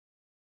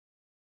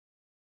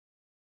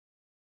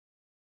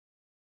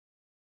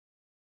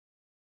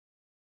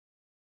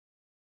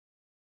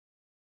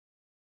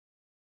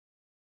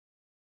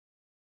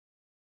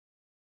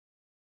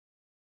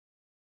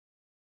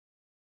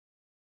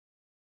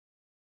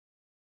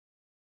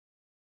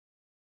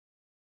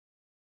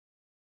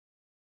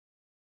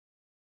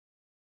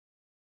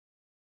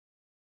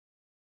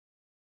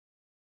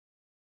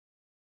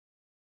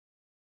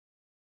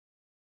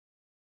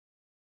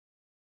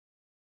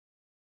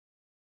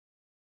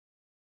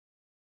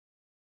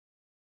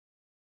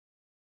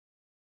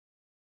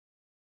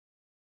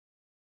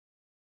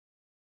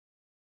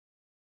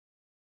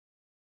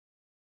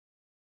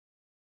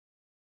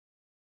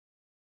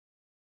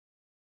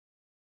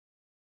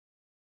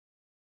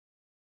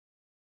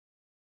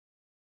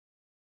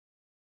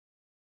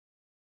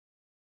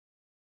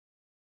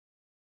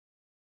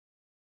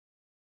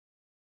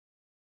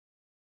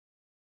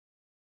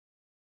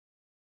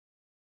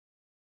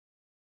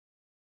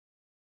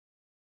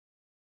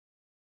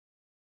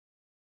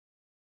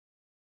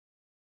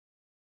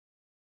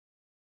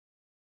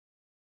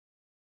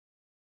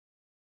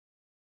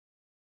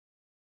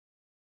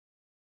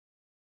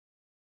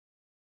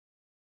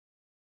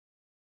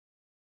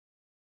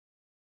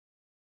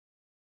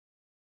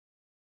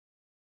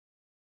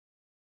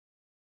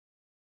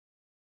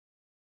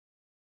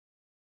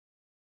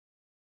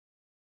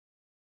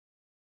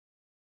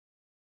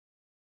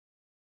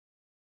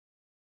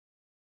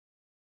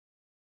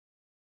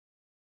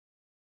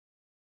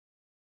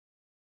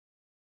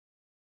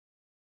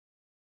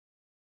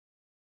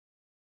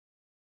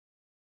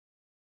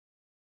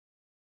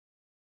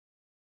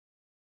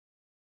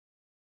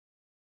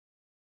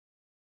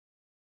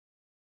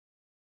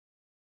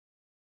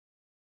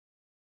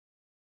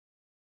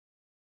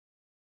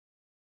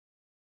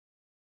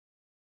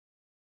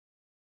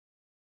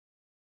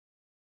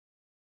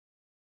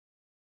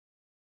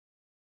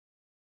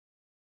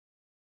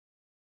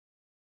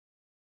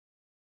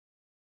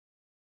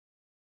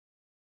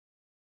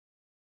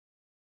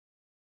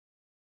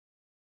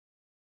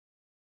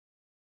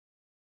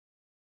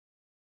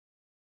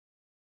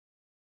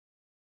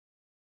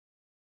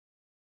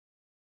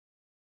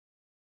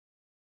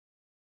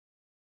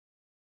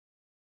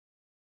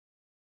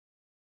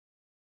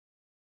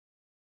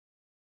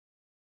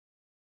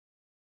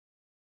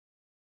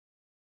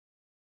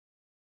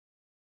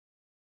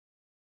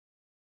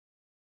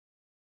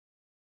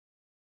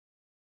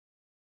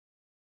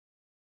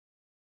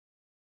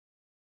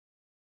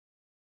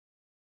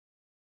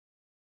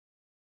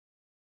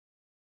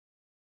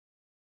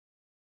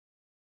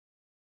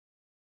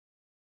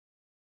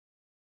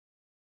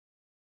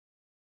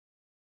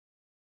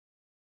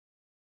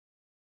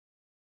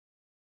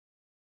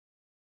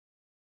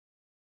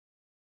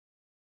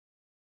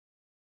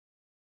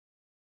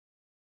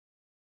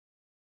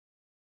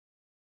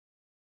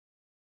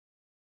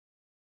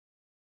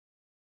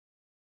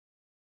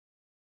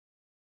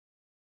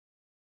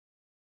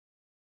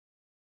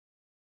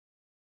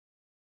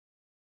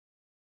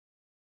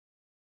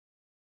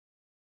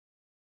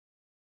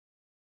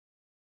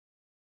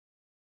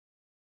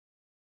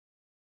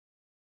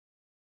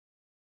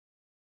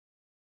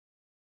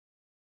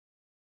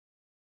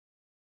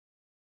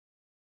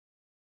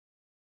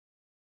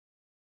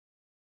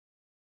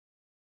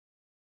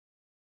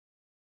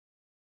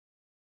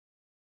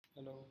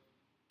Hello.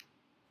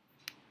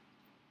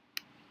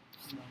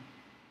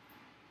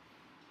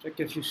 Check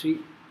if you see.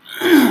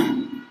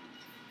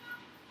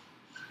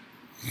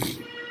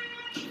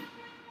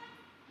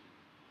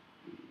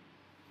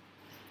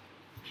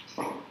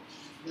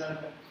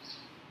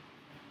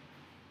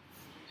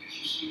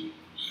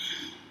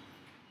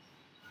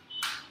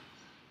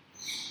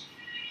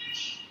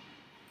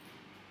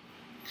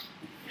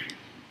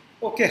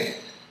 Okay,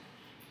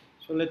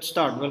 so let's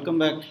start. Welcome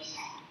back.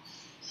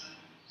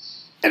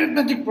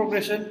 Arithmetic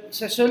progression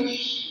session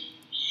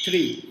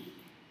 3.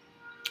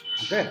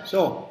 Okay,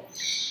 so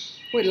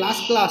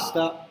last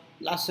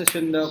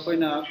session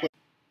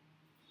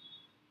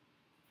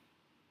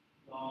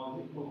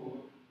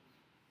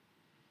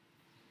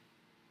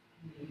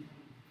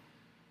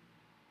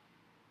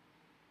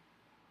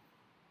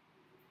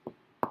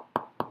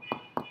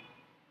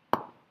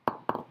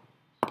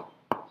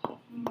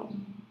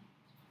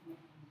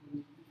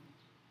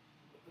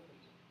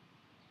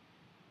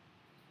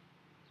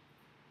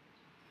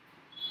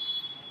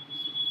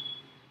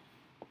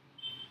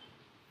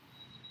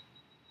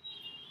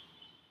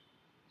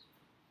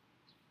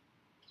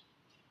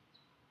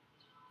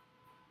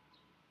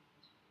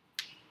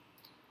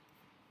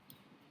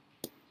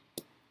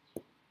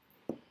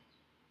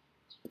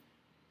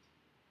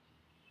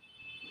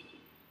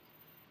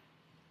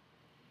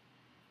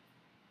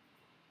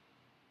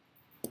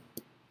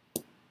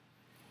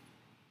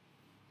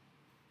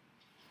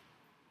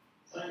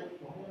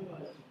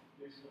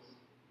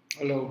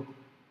Hello.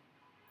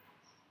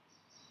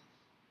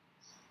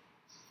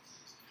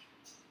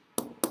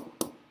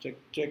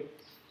 Check.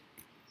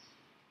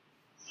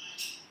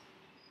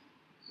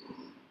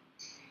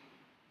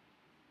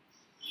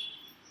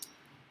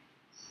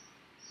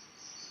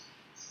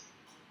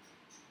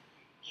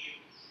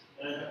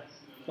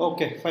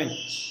 Okay, fine.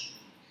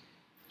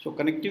 So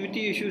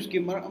connectivity issues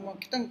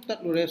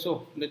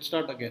so let's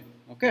start again.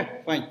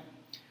 Okay, fine.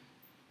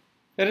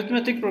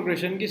 Arithmetic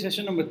progression ki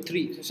session number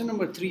 3. Session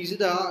number 3 is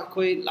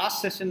the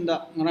last session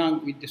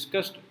we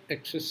discussed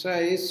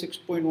exercise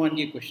 6.1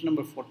 ki question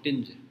number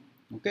 14.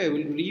 Okay,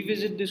 we'll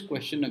revisit this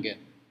question again.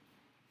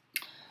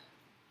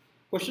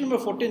 Question number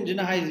 14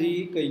 jina hai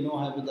ji kaino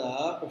hai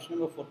bada question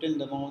number 14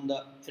 the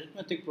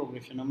arithmetic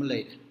progression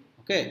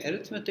okay,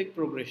 arithmetic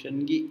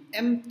progression ki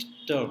mth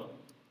term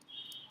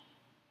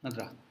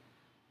natra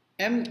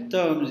m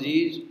terms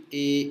is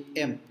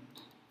am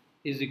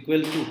is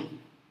equal to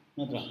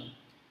natra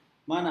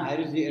mana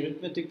here is the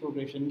arithmetic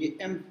progression ki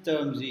m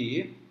terms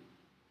is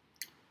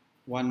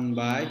 1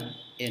 by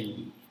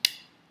n.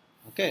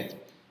 Okay,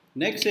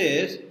 next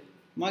is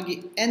magi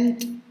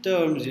nth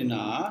terms in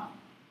a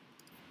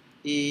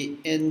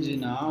n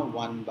jina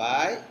 1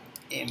 by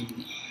m.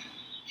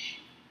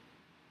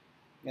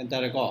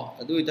 Gantare ko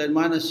adu ita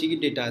mana sigi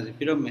data je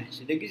piramme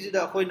sidagi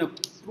sida akoina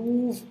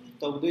proof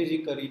tawdoi ji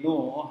karino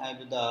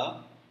haibada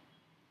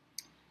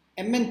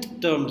mth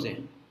terms e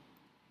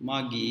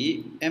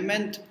magi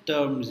mth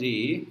terms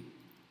is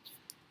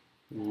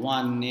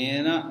 1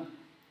 nena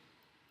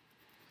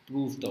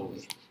proof tawwe.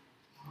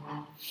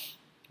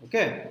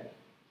 Okay,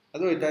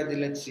 adu ita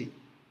let's see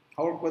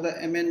how pada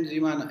mn ji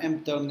mana m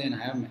term nena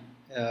haime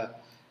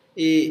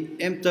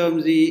m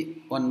terms is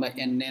 1 by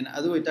n nena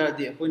adu ita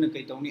di akoina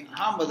kai tawni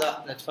ahambada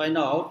let's find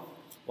out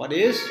what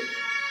is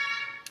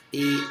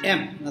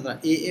am natra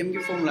am ki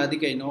formula di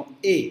kaino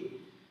a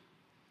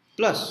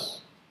plus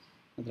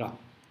natra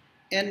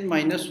n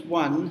minus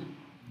 1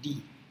 d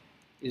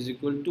is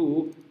equal to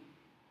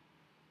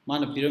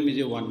mana pyramid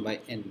is 1 by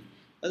n.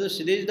 Ado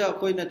sidej da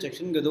koi na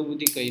section gado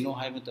budi kaino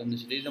hai matam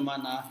sidej da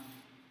mana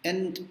n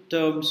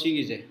term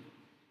sige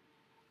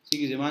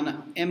mana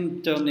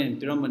m term ne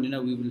pyramid na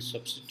we will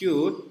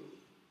substitute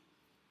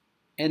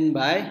n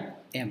by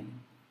m.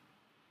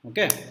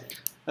 Okay,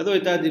 ado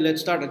ita di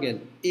let's start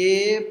again. A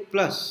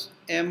plus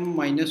m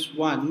minus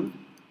 1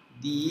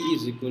 d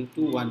is equal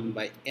to 1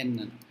 by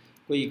n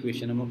koi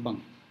equation nama pang.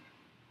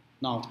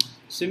 Now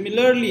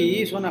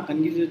similarly so na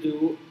kan gi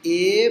do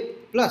a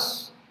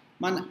plus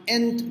man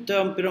nth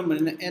term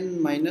pyramid n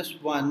minus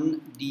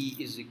 1 d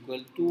is equal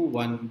to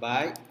 1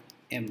 by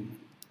m.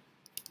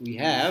 We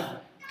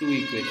have two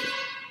equations.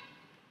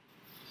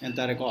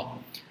 Entare ko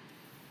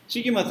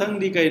sigi mathang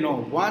di kaino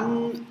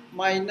 1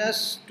 minus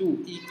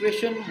 2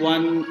 equation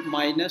 1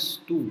 minus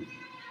 2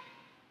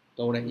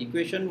 tawre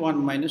equation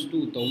 1 minus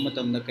 2 taw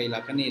matam na kai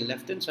lakani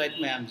left hand side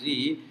mayam ji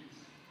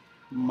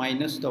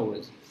minus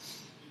tawre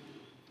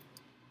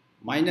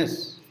minus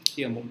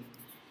siamo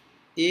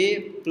a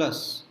plus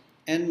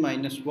n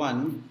minus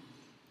 1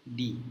 d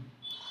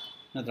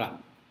natra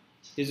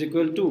is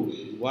equal to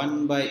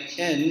 1 by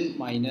n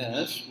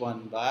minus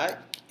 1 by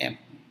m.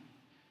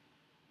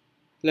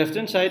 Left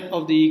hand side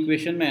of the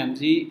equation में हम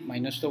जी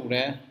minus तो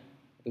रहे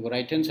तो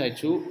right hand side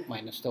चु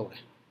minus तो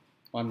रहे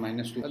 1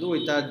 minus 2 अदो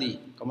इतना दी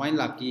कमाइन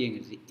लाकी ये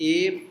जी a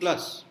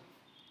plus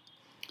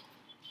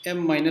m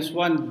minus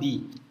 1 d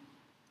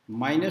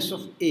minus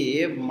of a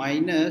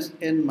minus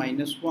n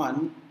minus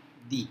 1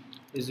 d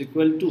is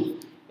equal to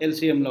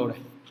LCM लो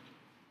रहे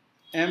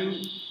m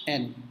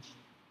n.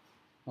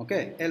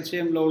 Okay,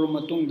 LCM lower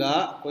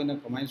matungda koina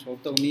kamai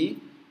solve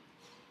tawni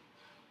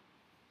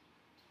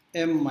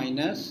m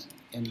minus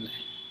n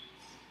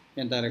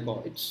entire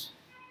ko it's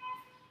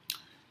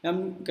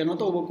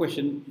cannot over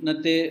question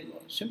nate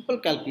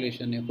simple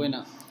calculation ne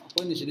koina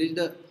this is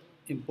the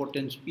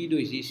importance p do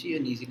is c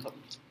and easy cup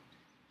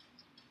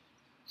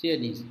c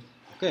and easy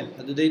okay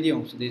adu dai di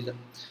on so this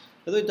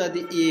adu ita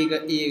di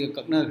a ga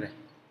kakna gre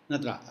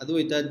natra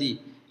adu ita di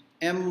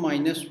m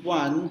minus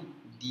 1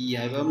 d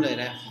haibam lai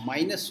ra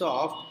minus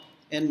of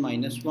n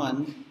minus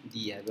 1 d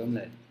haibam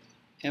lai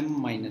m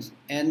minus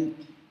n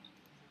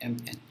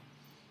mn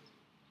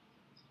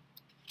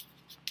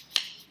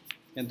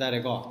entire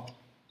ko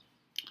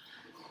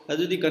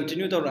adu di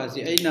continue to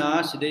rasi aina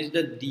sida is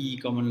the d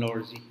common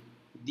lower z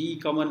d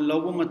common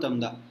lower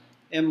matamda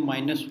m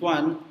minus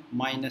 1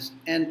 minus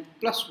n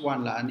plus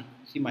 1 la ani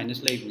si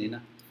minus lai ni na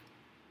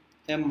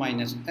m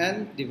minus n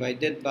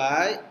divided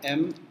by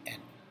mn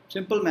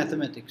simple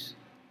mathematics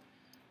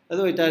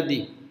adu ita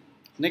d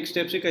next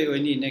step se kai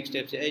oini next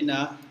step se aina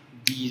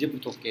d je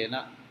putoke na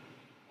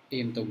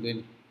aim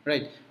tawdeni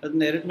right as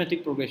an arithmetic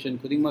progression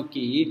kuding ma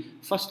ki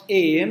first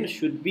aim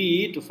should be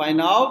to find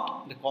out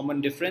the common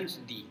difference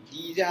d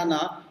jana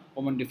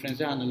common difference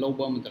jana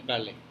loba ma dakar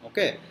le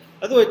okay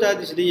adu ita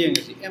this di yeng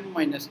si m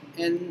minus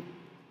n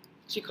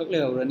si khak le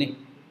rani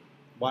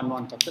 1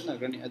 1 kap na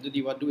rani adu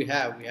di what do we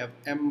have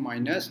m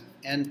minus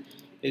n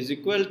is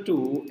equal to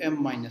m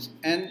minus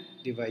n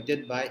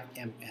divided by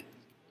mn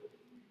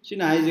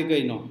sina hai je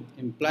kai no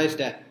implies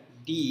that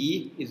d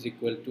is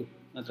equal to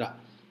natra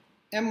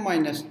m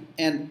minus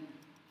n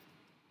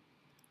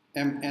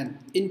mn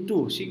into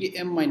sigi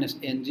m minus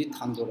n ji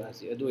thandora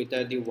si adu ita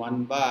di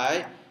 1 by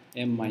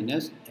m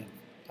minus n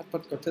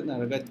tapat kathat na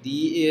raga d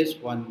is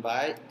 1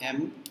 by mn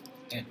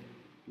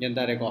yan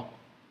dare ko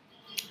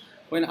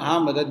when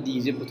ahambada d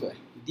je puthoe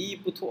d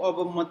putho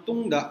aba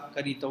matungda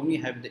kari tawni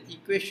have the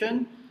equation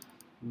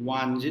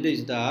 1 je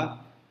is the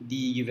d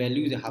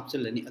value je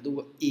hapchalani adu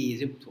a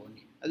je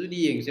puthoni adu di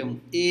yeng se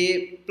a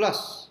plus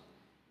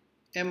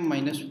m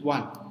minus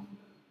 1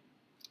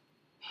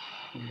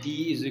 d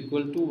is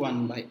equal to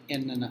 1 by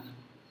n na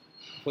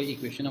for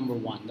equation number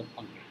 1 the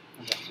pang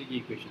okay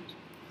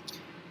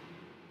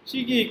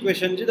sigi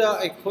equation jida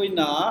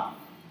aikoina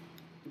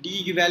d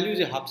ki value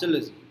je hapchal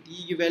asi d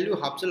ki value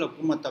hapchal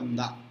akku matam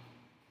da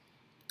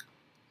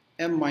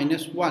m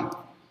minus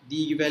 1 d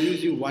ki value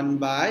is 1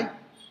 by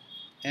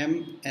m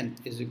n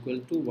is equal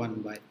to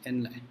 1 by n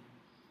lai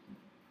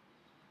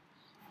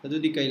adu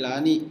di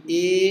kailani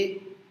a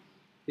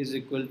is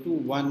equal to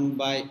 1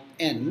 by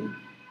n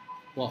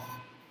wow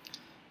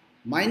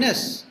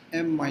minus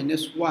m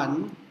minus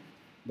 1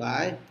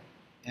 by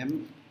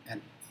mn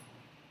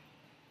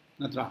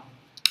natra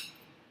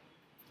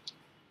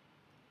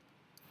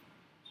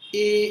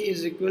a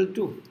is equal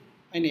to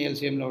any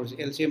LCM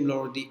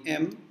lower the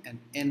m and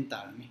n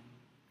tarni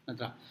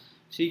natra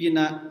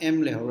sigina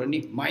m le horani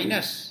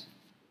minus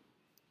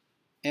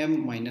m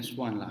minus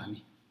 1 la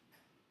ani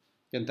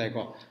kentai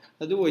ko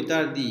adu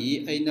oitar di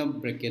aina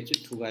bracket chu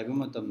thugai ba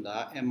matam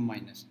da m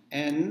minus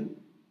n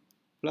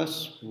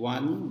plus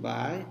 1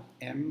 by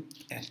mn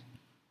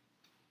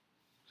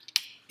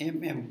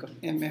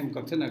mm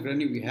kakthana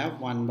grani we have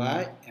 1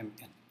 by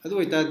mn adu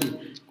ita di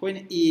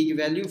koina a ki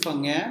value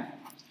fange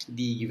d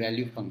ki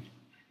value fange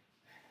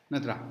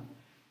natra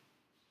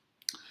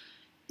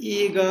a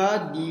ga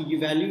d ki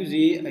value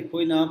je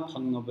koina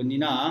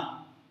phangabanina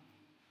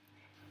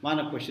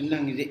mana question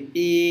lang je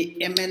a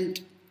mn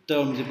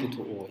term je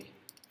putho oi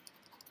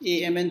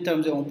a mn term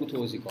je on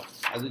putho si ko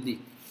adu di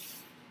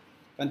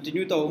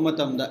continue to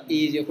matam da a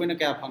je koina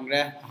kya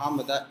phangre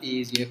hamada a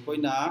je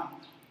koina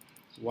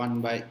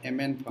 1 by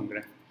mn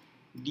phangre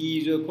d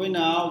je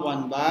koina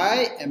 1 by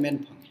mn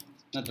phang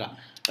natra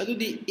adu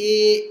di a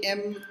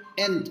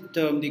mn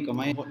term di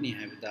kamai hotni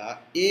habida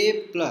a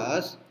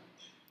plus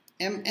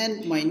mn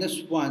minus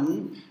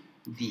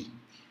 1 d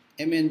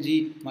mn ji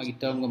magi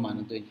term ga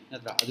manu to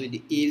natra adu di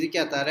a je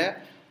kya tare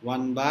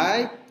 1 by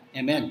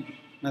mn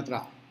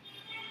natra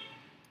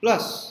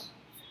plus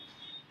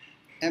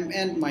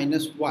mn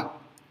minus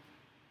 1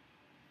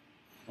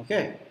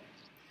 okay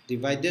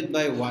divided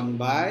by 1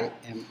 by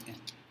mn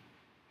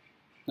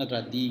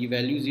natra d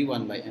value is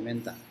 1 by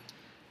mn ta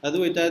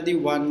adu ita di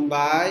 1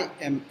 by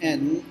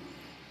mn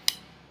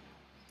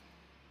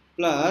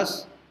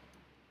plus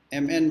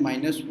mn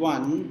minus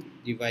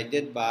 1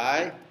 divided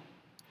by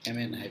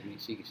mn having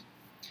 6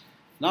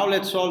 now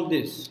let's solve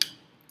this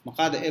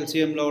maka the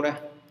LCM lowra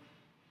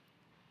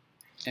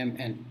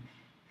mn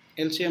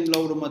LCM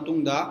lowra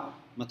matungda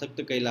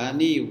mathakta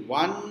kailani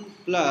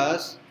 1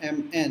 plus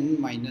mn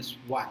minus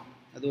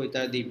 1 adu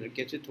ita di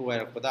bracket se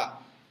thuai rakpada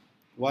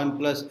 1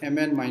 plus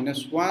mn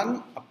minus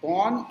 1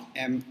 upon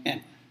mn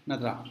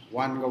natra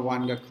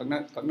 1 ga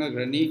khakna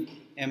grani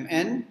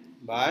mn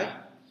by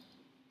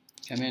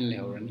mn le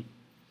horani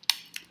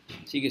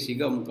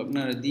siga mu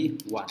kakna radi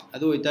 1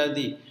 adu ita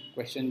di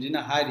question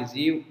jina high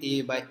receive a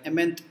by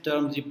mn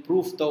term ji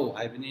proof to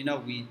haibinina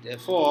we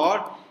therefore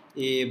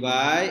a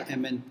by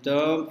mn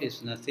term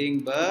is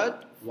nothing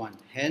but 1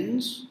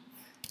 hence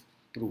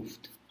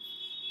proved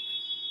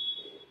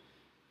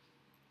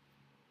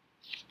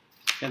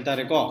Yan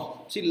tare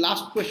ko. See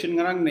last question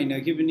ngarang nai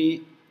na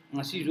gibini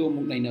ngasi jo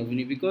muk nai na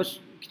bini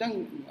because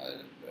kitang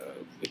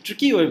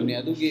tricky hoy bini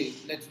adugi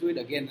let's do it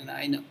again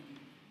and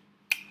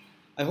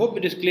I hope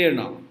it is clear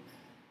now.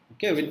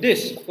 Okay, with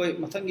this koi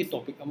mathangi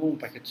topic among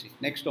packet si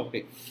next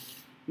topic.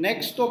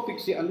 Next topic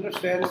si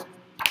understand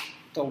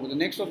so the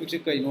next topic si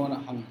kai no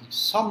na hang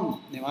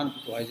sum ne man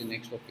puto ai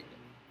next topic.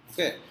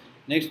 Okay,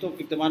 next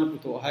topic the man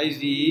puto hai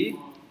ji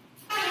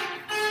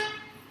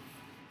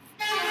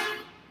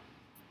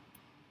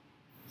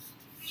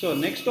so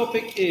next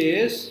topic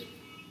is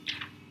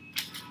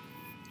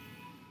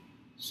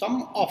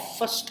sum of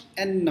first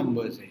n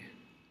numbers.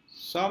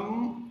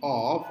 Sum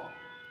of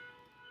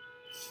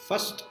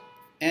first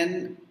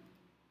n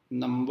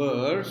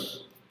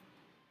numbers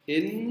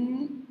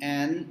in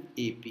an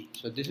AP.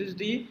 So this is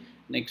the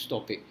next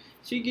topic.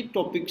 Sigi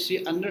topic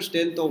si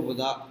understand to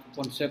the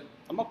concept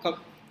amakak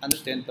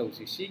understand to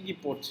si sigi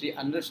pot si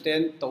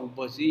understand to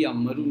basi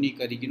amaruni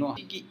karigino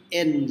sigi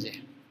n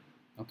je.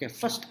 Okay,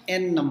 first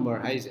n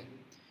number hai je.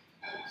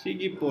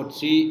 Sigi pot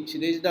si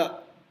is the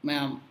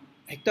ma'am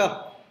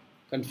hekta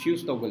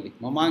confused to gali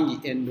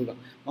mamangi n duga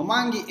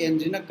mamangi n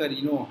jina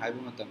karino hai bu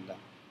matamda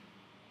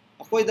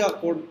akoy da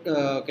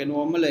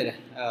keno amale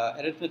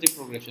arithmetic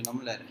progression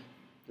amale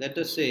let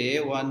us say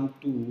 1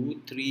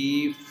 2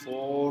 3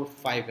 4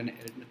 5 an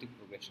arithmetic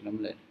progression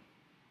amale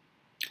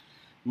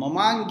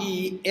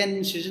mamangi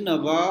n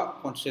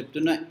sizinaba concept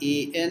na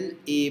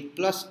a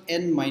plus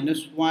n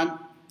minus 1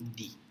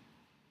 d.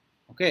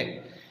 Okay,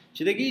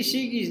 sidagi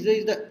sigi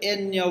is the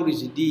n yauri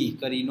d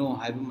karino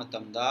haibu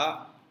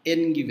matamda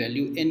n gi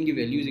value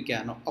is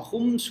kya no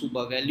ahum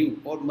suba value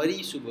or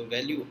mari suba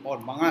value or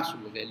manga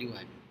suba value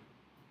haibu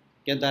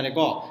kya tare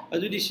ko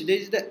adudi sidai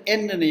is the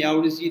n na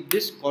yauri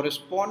this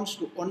corresponds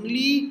to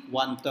only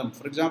one term.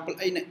 For example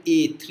aina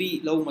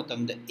a3 law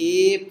matamda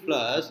a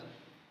plus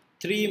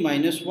 3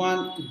 minus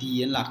 1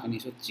 d en lakani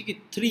so sigi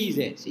 3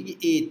 je sigi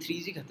a3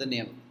 ji khatane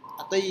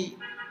atai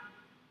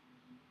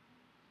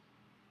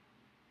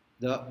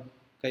the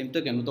kaimta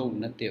kanu to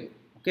natte.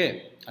 Okay,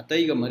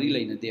 atai ga mari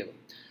laina deba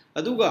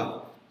aduga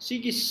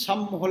sigi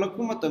sum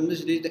holakku matamda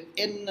sidai the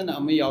n na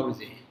ama yauri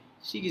je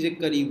sigi je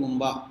kari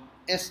gumba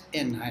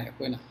sn hai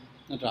koina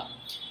natra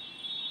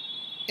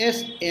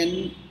sn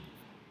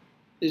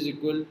is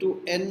equal to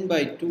n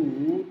by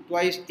 2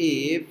 twice a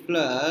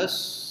plus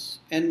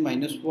n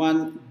minus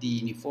 1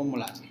 d ni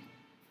formula se.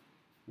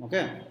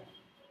 Okay,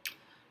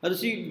 adu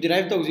si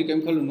derive to ji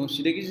kem khalu no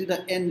sidagi sida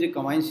n je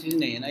combine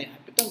season na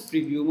hapitam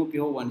preview mo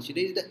pho 1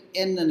 sidagi the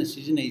n na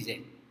season je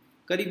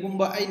kari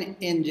gumba aina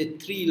n je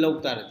 3 law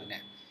tar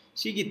dine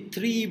sigi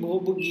 3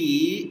 bhobugi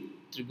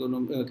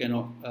trigonom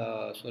keno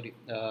sorry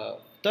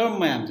term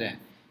mayam je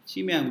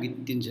si mayam gi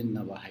tension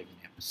na ba hai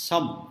ne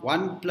sum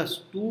 1 plus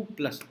 2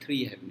 plus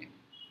 3 hai ne.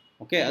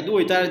 Okay, adu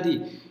itar di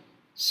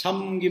sum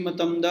gi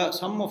matamda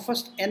sum of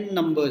first n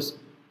numbers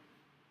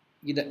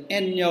gi the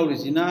n yaw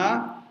risina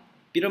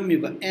pyramid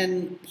ba n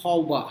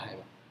phawba hai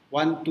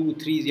 1 2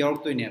 3 yaw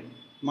to ne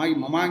magi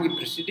mamangi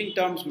preceding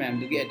terms mayam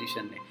gi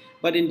addition ne.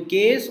 But in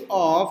case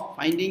of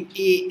finding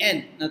an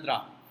natra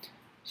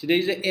sidai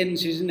is n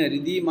seasonary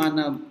di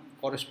mana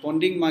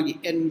corresponding magi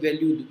n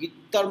value du gi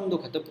term do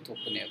khata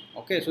puthokne.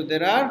 Okay, so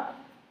there are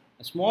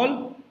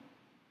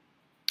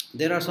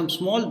some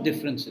small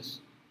differences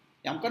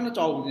yam kana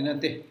chaw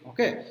dinate.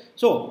 Okay,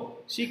 so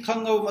si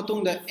khangau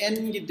matung da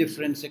n gi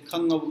difference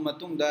khangau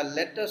matung da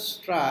let us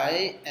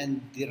try and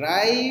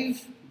derive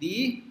the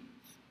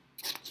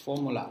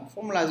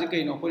formula ji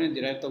kai no ko ne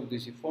derive tau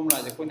disi formula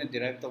je ko ne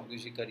derive tau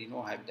disi kari no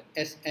have the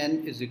sn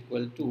is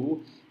equal to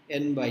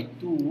n by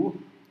 2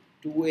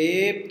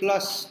 2a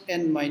plus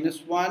n minus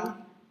 1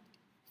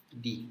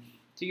 d.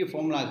 Sigi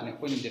formula ne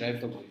ko ne derive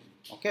tau disi.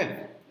 Okay,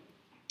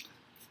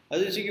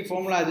 adu sigi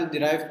formula je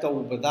derive tau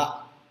bada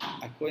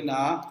akoina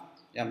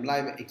yam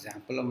live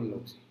example am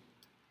lo.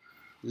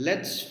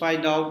 Let's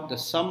find out the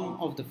sum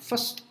of the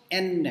first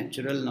n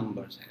natural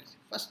numbers.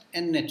 First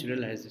n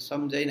natural has the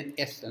sum jaina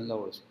s and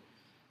lowers.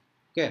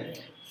 Okay,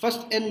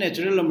 first n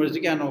natural numbers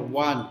kya no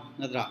 1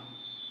 nadra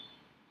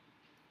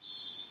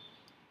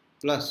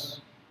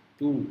plus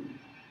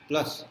 2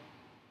 plus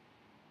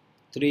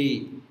 3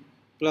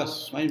 plus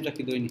main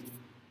chaki doini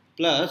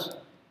plus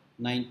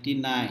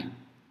 99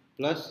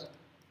 plus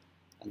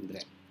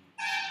 100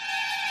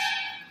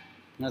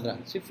 nadra.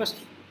 See first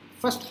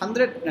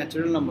 100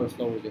 natural numbers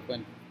lower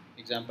different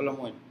example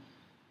amoy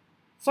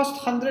first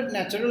 100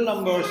 natural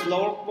numbers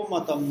lower ko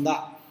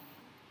matamda.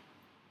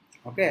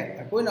 Okay,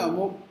 akoina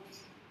amuk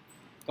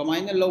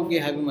kamaina loge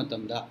haibu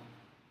matamda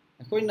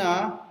akoina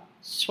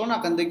sona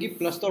kandagi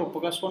plus tor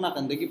paga sona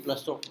kandagi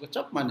plus tor paga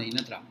chap manai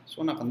natra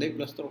sona kandagi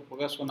plus tor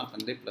paga sona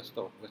kandagi plus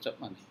tor paga chap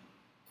manai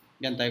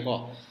yan tai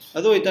ko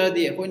ado itara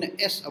di akoina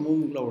s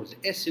amumuk lower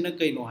s sina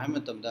kaino hai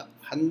matamda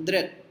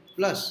 100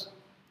 plus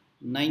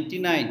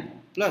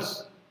 99 plus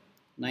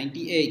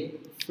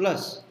 98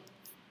 plus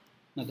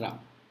natra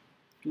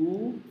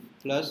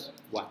 2 plus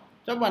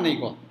 1 chap manai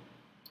ko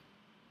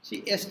si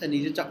s ani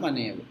je chap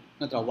manai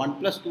natra 1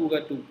 plus 2 ga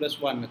 2 plus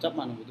 1 ga chap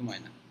manai bu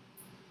maina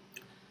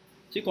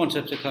C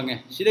concept से खंगे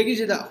सिदगी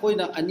सिदा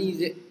अखोइना अनी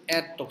जे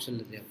add तोक्सन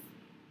लदे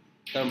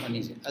term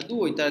अनी से अदु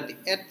ओइतारदि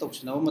add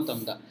तोक्सनव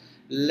मतमदा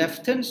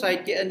left hand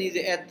side के अनी जे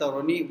add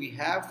तौरनी we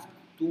have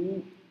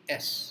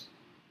 2s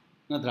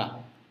नद्रा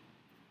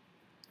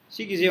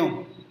सिगी JO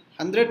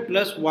 100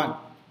 plus 1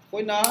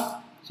 Koyna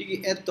सिगी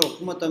add तोक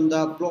मतमदा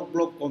ब्लॉक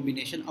ब्लॉक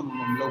कॉम्बिनेशन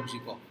अमम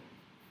लौसिको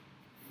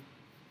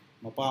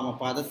मपा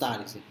मपादा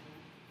तारिसे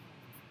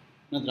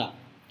नद्रा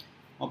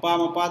मपा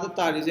मपादा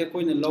तारिसे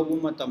कोइना लौबु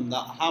मतमदा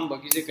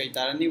अहामबगिसे कई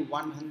तारनी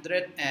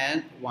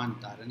 101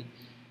 तारनी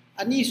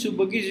अनि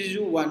सुबगी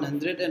जिजु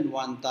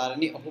 101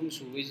 तारनी अहुम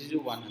सुबगी जिजु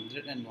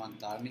 101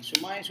 तारनी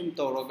सुमाय सुम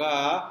तौरगा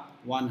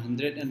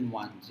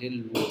 101 जे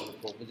लु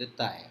पोबदे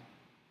ताय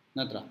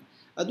नद्रा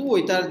अदु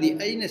ओइतारदी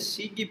अइना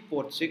सिगी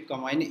पोट से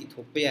कमाइना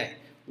इथोपे याय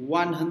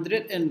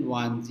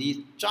 101 जी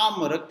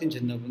चामरक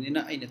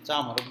तिनजनबनिना अइना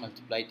चामरक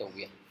मल्टीप्लाई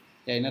तौबे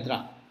याय नद्रा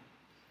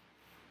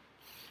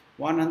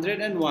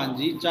 101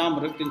 जी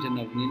चामरक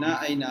तिनजनबनिना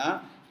अइना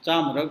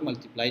चामरक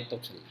मल्टीप्लाई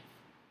तौसल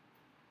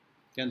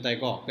कैन ताई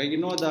को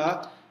कइगिनो दा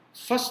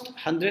first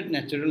 100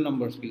 natural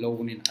numbers की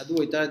लोगुनिन अदु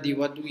ओइतारदी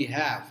what do we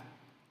have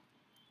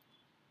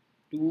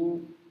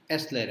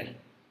 2s लेरे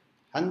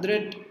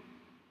 100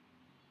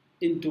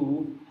 into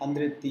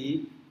 100 t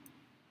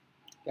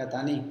क्या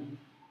तानी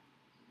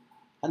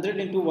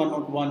 100 into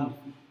 101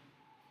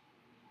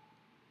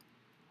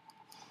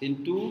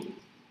 into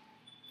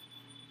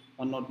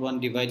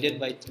 101 divided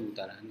by 2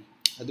 तारानी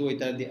अदु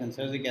ओइतारदी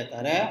आंसर से क्या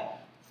तारा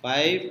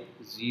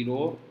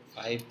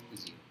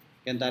 5050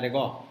 क्या तारे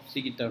को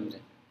सिगी टर्म से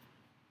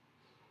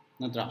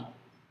नत्रा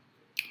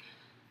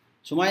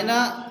सुमाइना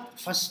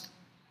फर्स्ट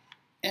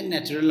एंड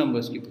नेचुरल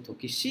नंबर्स की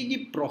पुथोकी सिगी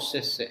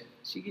प्रोसेस से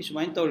सिगी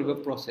सुमाइन तौरिबा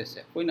प्रोसेस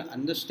से कोइना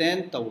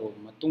अंडरस्टैंड तौरो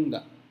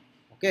मतुंगा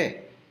ओके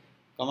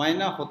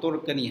कमाइना होतोर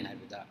कनी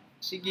हाइबदा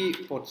सिगी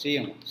पोट से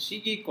यंग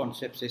सिगी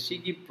कांसेप्ट से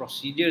सिगी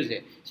प्रोसीजर से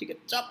सिगी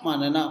चप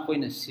मानना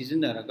Koyna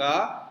सिजनरगा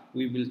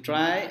we will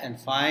try and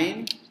find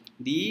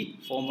the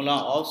formula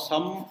of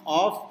sum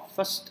of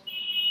first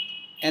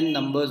n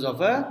numbers of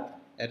a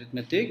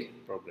arithmetic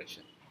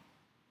progression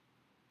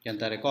क्या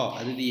तारे को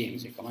अदुदी यंग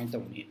से कमाइन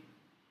तौनी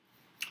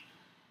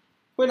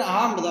Koyna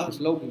अहामबदा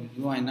slow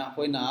बिजुआइना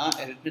Koyna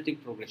arithmetic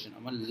progression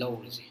अमा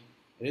लौरसे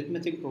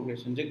arithmetic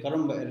progression J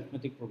करम्बा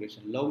arithmetic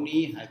progression लौनी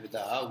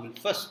हाइबदा will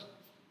first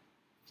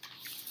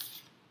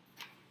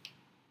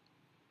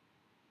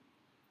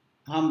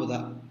अहामबदा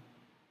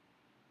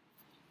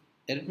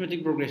arithmetic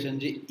progression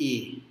J a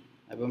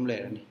हाइबम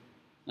लेरनी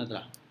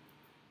नत्रा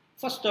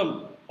first term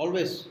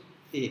always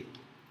a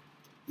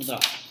नत्रा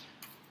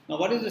now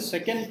what is the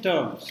second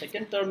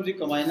term ji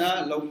kamaina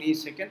lawni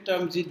second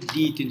term ji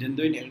d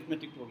tinjandoi in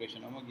arithmetic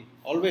progression amagi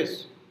always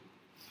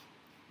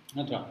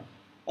natra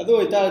adu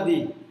ita di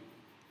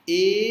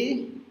a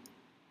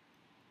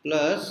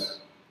plus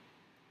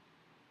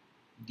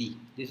d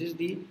this is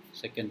the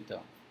second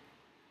term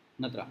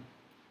natra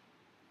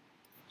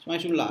sumai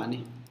sum la ni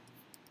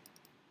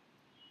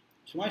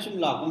sumai sum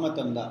la ko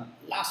matamda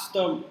last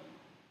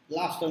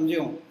term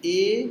ji a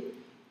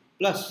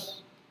plus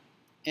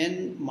n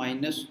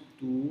minus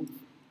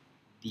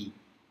 2d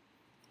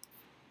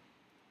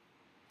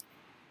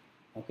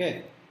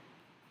okay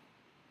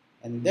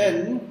and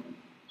then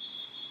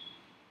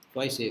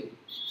twice a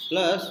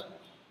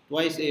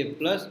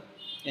plus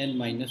n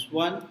minus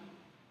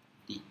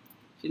 1d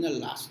sina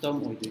last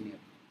term oiduni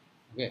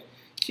okay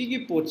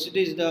sigi pot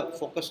is the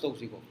focus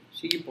tawsigo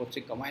sigi pot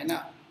se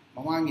kamaina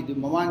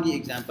mamangi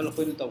example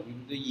akoina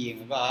tawgidu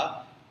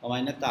yenga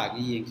kamaina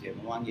tagi yengse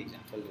mamangi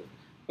example do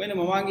Koyna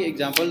ममांगी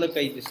example दा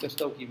कई discuss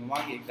तो की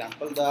ममांगी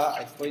example दा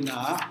कोइना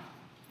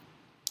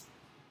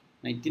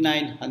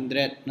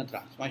 9900 नत्रा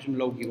स्माइसम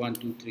लोगी 1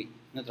 2 3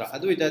 नत्रा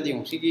अदु इता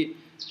दियो सिगी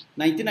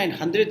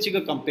 9900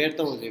 सिगा compare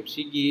तो जे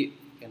सिगी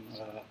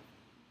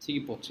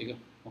पोट सिगा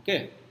ओके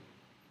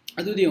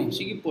अदु दियो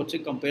सिगी पोट से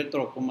कंपेयर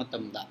तो को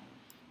मतम दा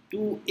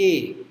 2a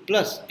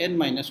plus n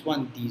minus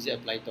 1 d से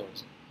अप्लाई तो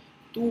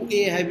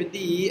 2a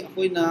हाइबदी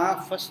Koyna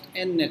first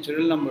n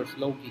natural numbers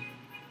लोगी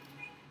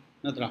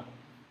नत्रा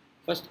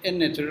first n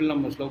natural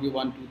numbers logi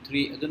 1 2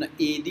 3 aduna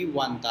a di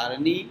 1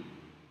 tarani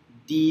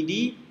d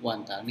di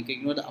 1 tarani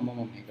kegno da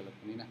amamam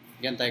hegalapuni na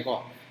yan tai ko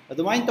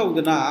adumain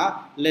tawdana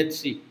let's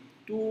see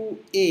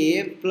 2a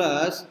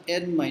plus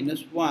n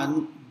minus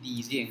 1 d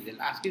jeng je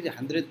last ki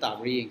 100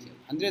 tabri jeng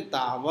 100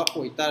 tawa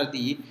oitar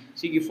di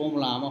sigi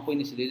formula ma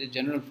koini sile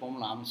general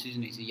formula ma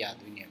sijne si yad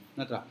wini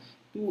natra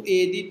 2a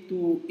di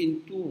 2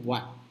 into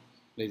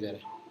 1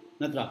 lejare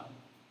natra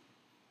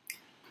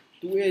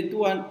 2a into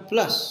 1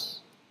 plus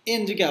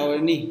n जी क्या हो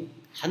रही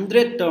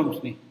 100 terms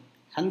ni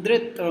 100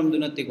 term do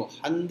नते को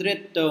 100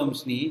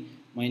 terms ni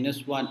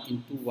minus 1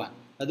 into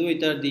 1 अदु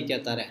इतर दी क्या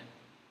तारे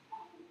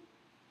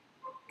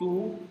 2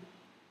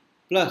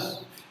 plus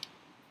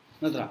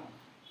नत्रा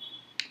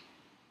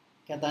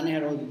क्या ताने है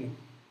रोज दी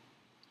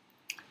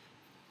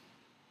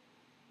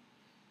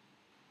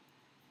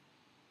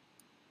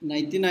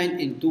 99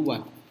 into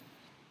 1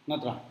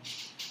 नत्रा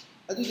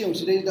अदु दी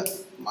उसी दा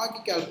मागी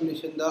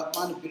कैलकुलेशन दा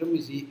मान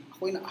pyramid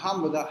Koyna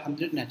अहामबदा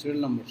 100 natural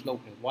numbers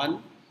लौखे 1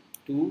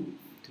 2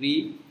 3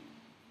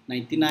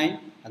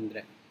 99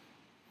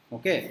 100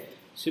 okay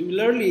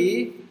similarly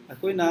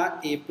akoina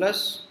a plus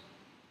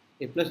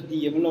d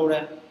am lore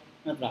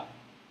natra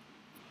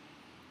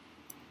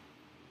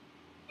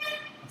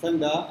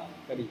asanda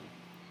kari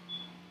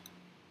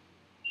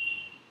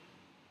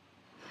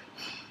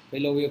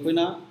hello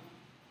akoina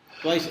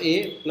twice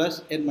a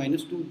plus n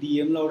minus 2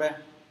 dm lore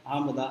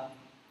amada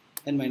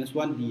n minus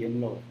 1 dm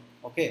lore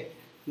okay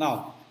now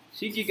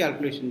cg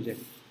calculation je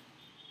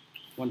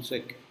one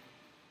sec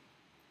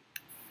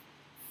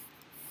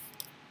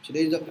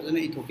today is the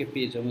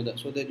page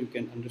so that you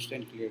can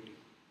understand clearly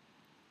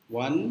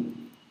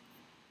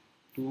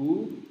 1 2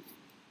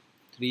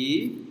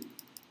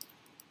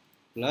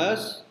 3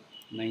 plus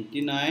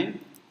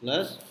 99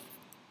 plus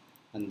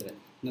 100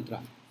 natra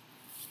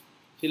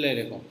silai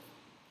reko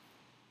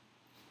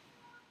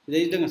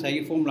today is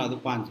the formula the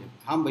panje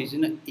ham by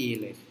a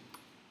le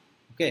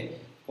okay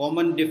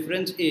common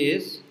difference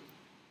is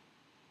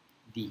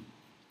d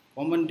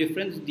common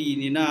difference d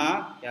ni na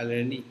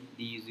yalerni d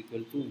is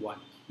equal to 1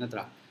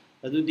 natra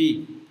adudi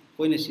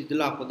koina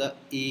sidla pada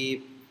a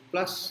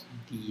plus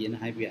d en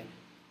haibia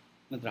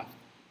natra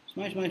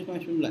smai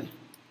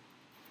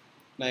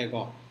lai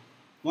ko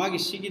magi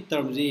sigi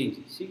term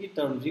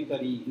ji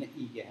kari na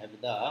e ge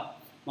habda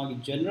magi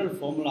general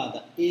formula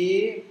da a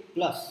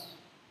plus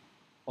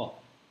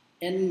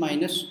n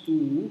minus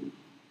 2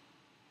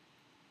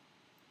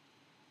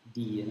 d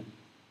na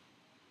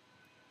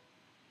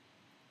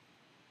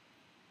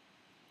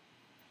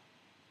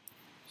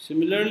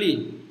similarly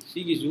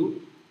sigi ju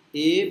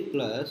a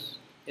plus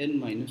n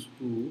minus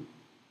 2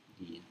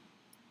 d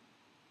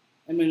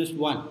n minus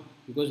 1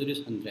 because it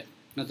is 100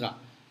 natra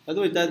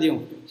adu ita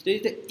diyo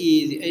stage the a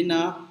ji aina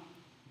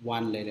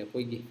 1 lere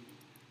koi gi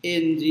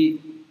n ji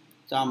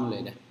cham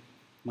lere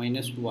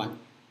minus 1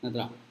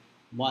 natra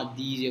ba d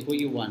ji koi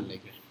gi 1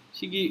 lere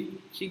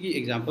sigi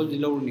example ji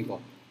lo ni ko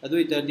adu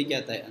ita di kya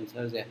ta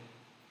answer je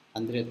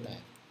 100 ta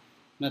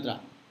natra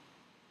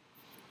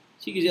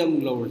sigi je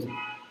amuk lo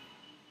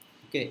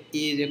okay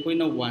a je koi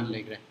na 1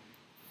 lere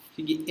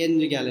sigi n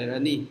ji kya lere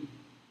ni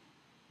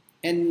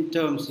n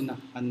terms na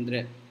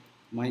 100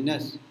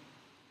 minus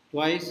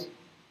twice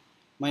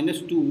minus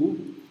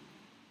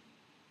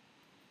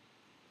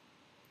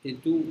 2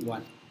 into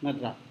 1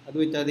 natra adu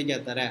ita di kya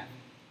tara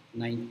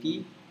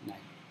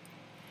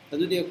 99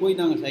 adu de koi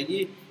na sai gi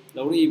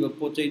lauri ba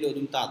pochai do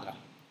dum tadra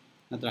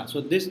natra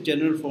so this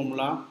general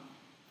formula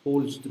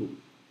holds true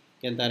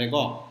ken tare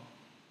go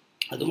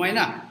adu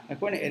maina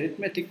akone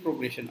arithmetic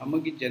progression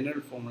amagi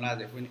general formula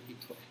de koi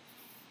itho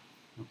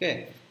okay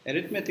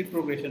arithmetic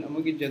progression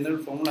amagi general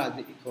formula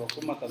de itho ko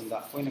matamda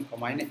koi na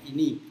kamaina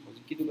ini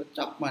ki du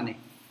chap mane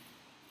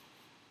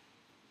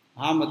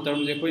ham term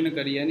je koi na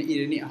kari ani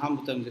irani ham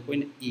term je koi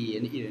na e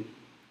ani irani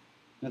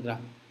natra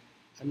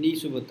ani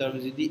sub term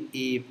je di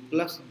a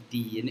plus d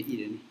ani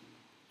irani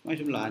mai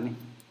sub la ni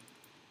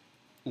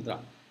natra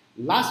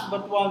last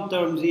but one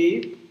term je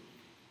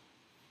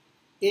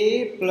a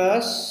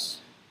plus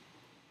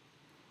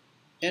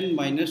n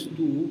minus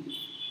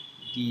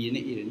 2 d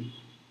ani irani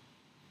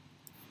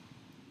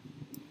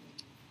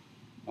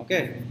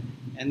okay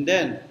and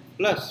then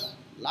plus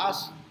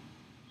last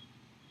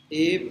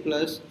a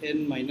plus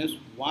n minus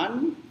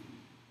 1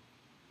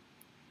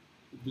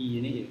 d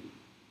ini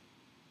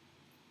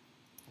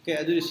okay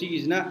adu sig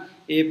is na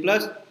a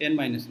plus n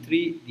minus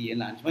 3 d n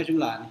lan macam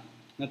la ni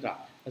natra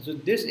so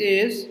this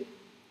is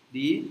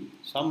the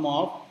sum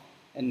of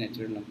n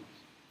natural numbers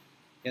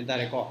yan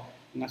tare ko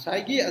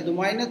ngasai gi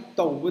adumaina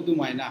tawbu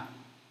dumaina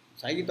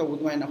sai gi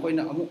tawbu dumaina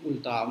koina amu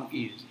ulta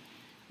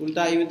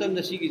i matam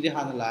da sig is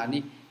hana la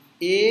ni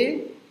a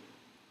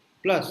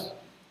plus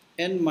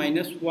n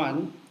minus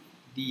 1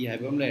 d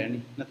haibam le ni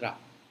natra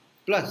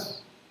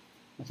plus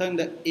masang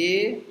da a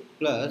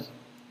plus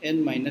n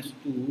minus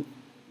 2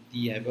 d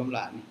haibam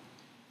la ni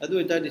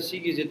adu ita de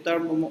sigi je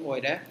term mo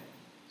oire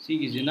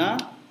sigi jina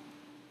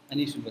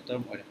ani sub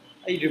term oire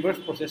ai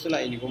reverse process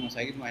la ini ko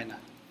masai gi maina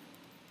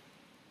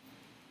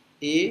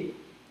a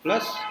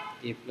plus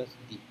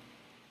d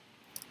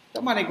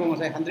tamane ko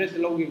masai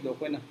 100 lo gi do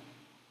ko na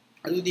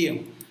adu di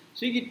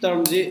sigi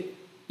term je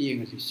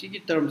yeng sigi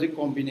term je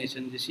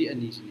combination je si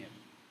ani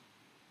sine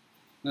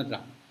natra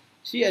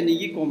si ani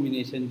gi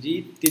combination ji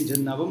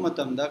tinjan na ba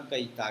matam da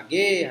kai ta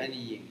ge hani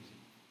yeng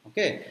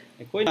okay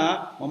koi na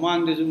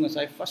mamang de jung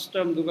sai first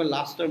term du ga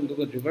last term du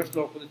ga reverse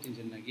log ko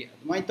tinjan na gi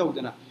admai taw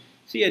dana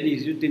si ani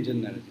ju tinjan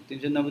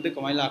na bu de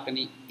kamai la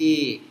kani a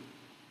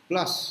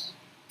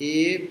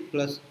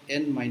plus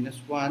n minus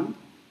 1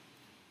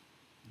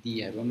 d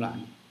ai bam la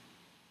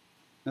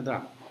natra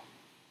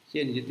si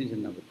ani ju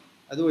tinjan na bu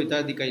adu ita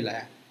di kai la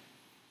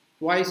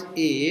twice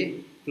a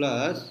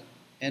plus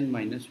n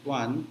minus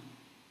 1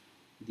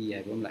 d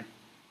ai bam lai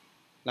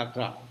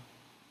lakra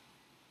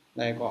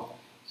lai ko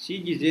si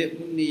gi je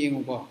ni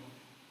yeng ko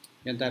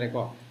yan tare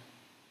ko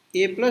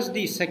a plus d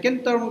second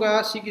term ga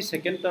si gi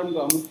second term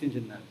ga amuk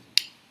tension na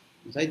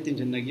sai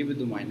tension na gi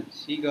bu maina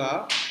si ga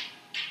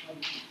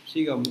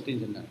amuk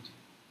tension na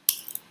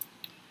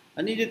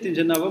ani je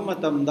tension na ba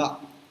matam da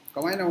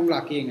kamai na ong la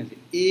ke ng a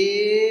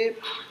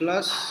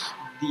plus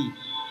d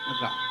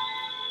natra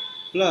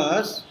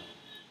plus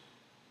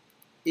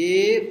a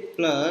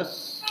plus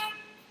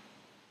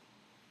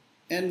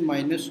n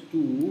minus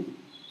 2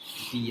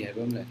 d hai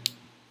bam le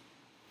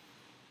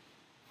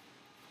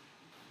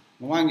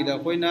mamangi da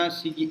koina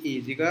sigi a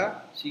jiga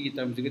sigi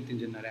term jiga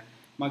tinjanare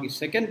magi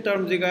second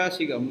term jiga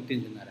siga amu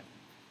tinjanare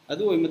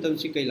adu oi matam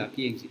si kai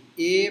laki yengsi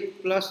a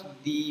plus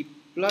d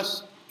plus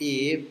a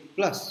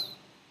plus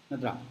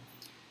natra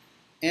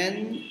n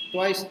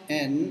twice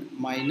n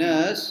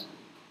minus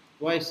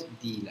twice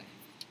d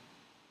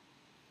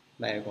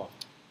lai ko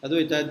adu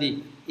ita di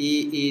a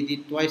di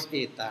twice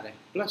a tare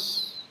plus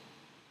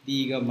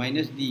d ga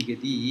minus d ga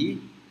d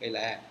kai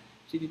la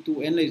si di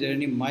 2n lai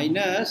jarni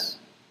minus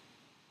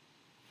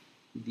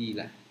d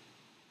la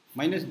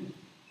minus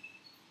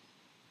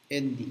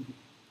nd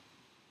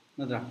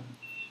natra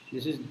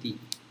this is d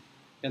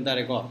kan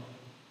tare ko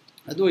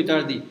adu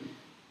ita di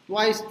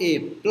twice a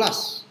plus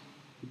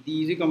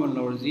d is common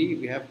lower z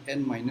we have n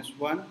minus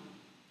 1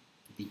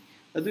 d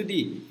adu di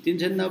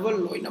tension level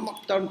loina mak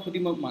term khudi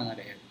mak mana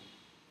re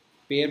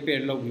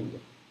pair log yu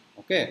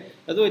okay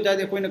adu ita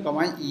de koina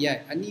kamai e ai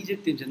ani je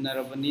tension na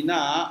rabani na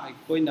ai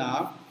koina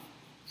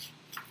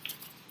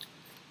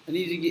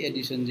ani ji gi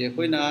addition je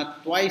koina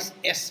twice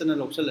s na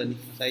loksal ani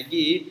sai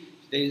gi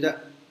there is a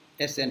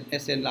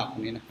sn la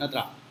ni na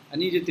natra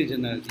ani je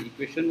tension na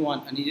equation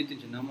 1 ani je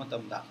tension na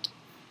matam da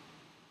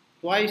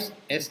twice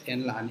sn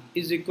la ni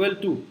is equal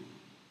to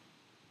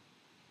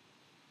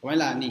kamai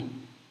la ni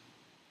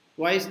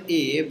twice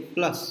a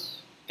plus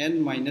n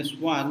minus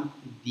 1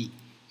 d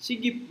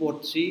sigi port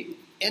si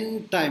n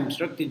times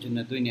tension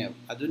na doine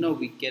aduna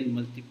we can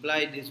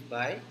multiply this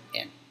by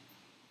n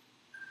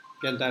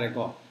kan tare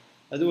ko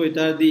adu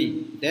ita di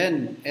then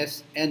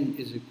sn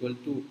is equal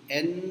to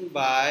n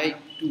by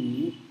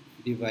 2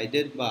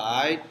 divided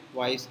by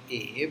twice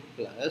a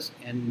plus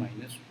n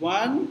minus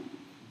 1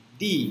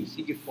 d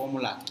sigi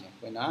formula ni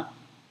koina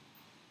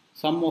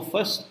sum of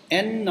first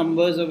n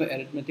numbers of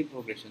arithmetic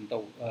progression to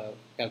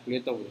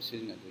calculate to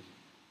sin na do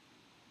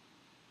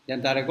kan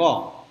tare ko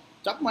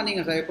chak mani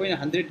nga sai koina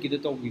 100 ki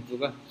to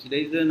biduga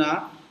sidai na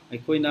ai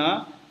koina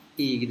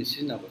a gi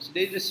decision na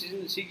sidai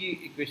decision sigi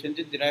equation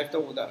je derive to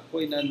da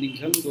koina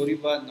ningjam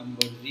doriba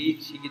number z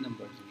sigi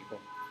number z ko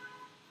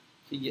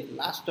sigi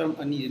last term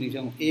ani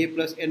ningjam a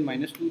plus n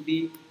minus 2d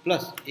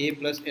plus a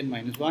plus n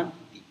minus 1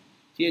 d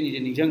si ani je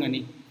ningjam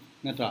ani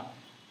natra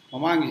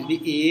mamang is di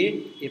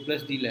a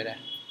plus d le ra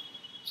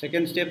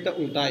second step ta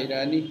ulta ira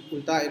ani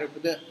ulta ira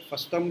puda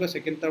first term ga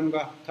second term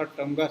ga third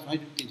term ga sai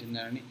tension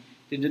na ani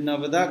tension na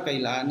bada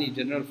kaila ani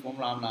general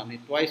formula amna ni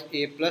twice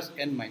a plus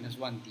n minus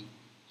 1 d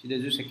sida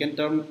ju second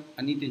term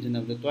ani tension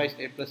na bada twice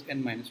a plus n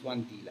minus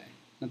 1 d lai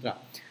natra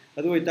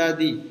adu ita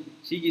di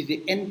sigi is the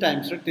n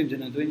times tension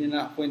na doina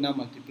na koina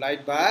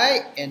multiplied by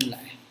n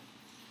lai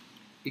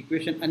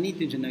equation ani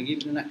tension na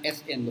give na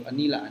sn do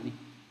ani la ani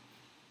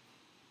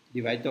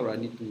divide to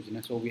ani 2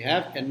 jina so we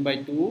have n by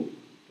 2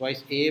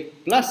 twice a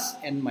plus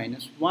n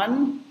minus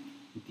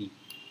 1 d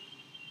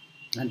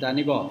and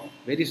tani go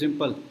very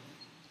simple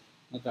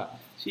nata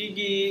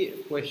sigi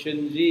question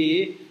ji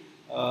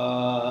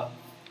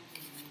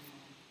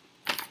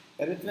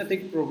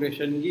arithmetic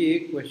progression gi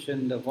question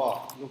the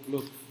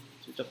look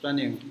so chapter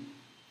name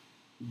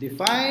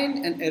define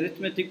an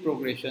arithmetic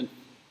progression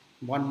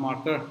one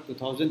marker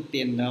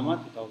 2010 dama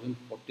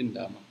 2014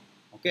 dama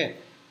okay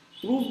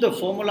prove the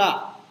formula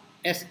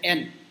sn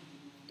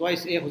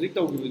twice a hojik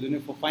to gi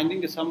for finding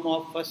the sum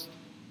of first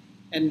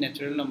n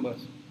natural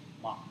numbers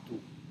mark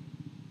 2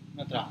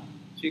 natra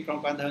si kram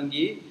kan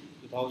dhangi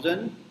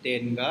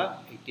 2010 ga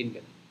 18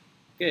 ga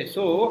okay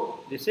so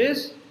this is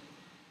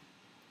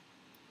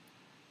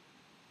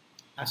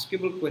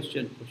askable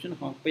question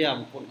hong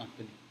payam ko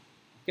nakani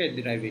okay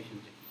derivation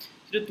je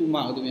so 2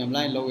 mark adu yam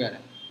line low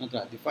yara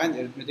natra define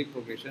arithmetic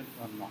progression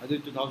on mark adu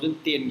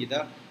 2010 gi da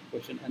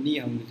question ani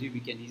hang ji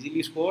we can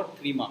easily score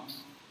 3 marks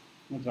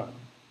natra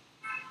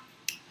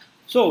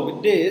so with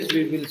this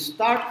we will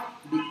start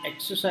the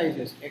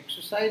exercises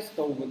exercise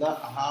to bada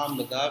aham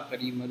bada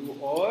kari maru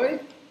oi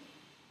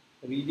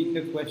reading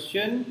the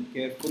question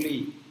carefully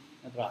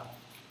natra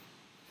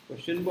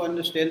question to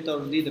understand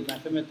thoroughly the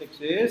mathematics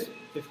is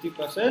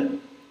 50%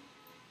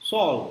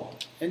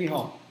 solved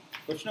anyhow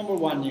question number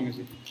 1 yang is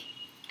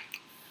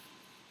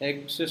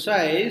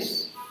exercise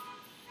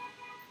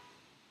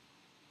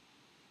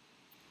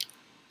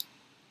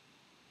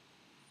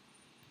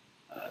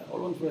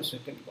hold on for a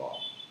second go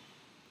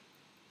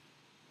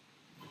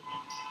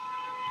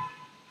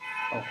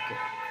okay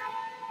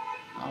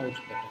now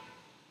it's better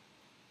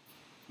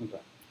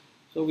okay.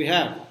 So we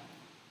have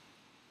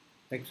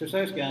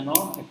exercise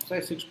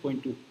exercise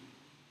 6.2.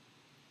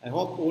 I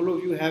hope all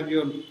of you have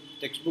your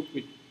textbook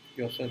with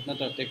yourself.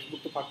 Not a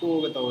textbook to paku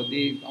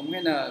the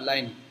amena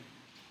line.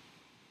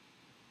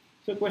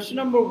 So question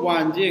number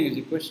 1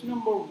 is question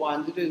number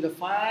 1 is to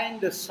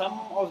find the sum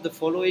of the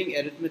following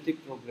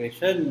arithmetic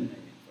progression.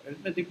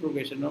 Arithmetic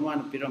progression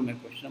normal pyramid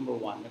question number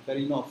 1.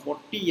 Karino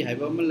 40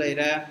 haibam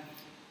laira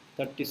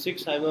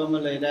 36 haibam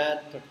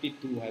laira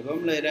 32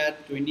 haibam laira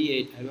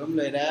 28 haibam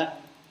laira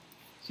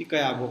si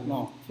kaya bok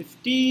no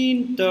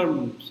 15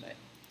 terms.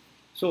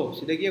 So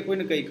sidagi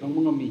akoina kai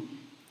khangmu ngami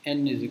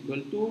n is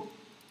equal to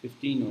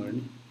 15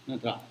 orani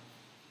natra.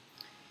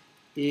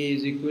 A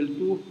is equal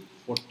to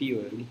 40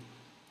 orani.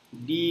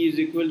 D is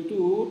equal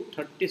to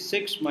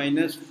 36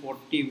 minus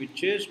 40,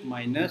 which is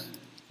minus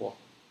 4.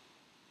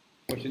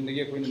 Question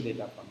dagi akoina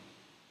data pang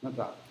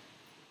natra.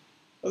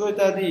 Ado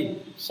itadi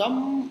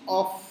sum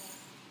of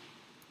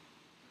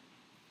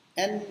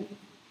n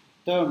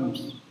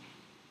terms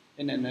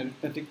in an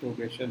arithmetic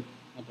progression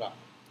natra.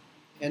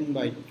 N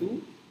by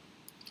 2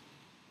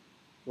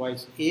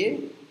 twice a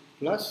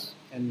plus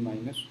n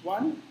minus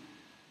 1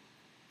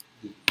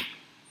 d.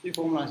 The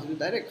formula is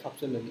direct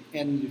capsule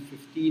n is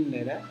 15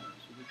 lera,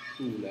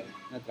 so 2 lera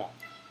natra.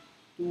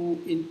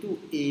 2 into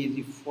a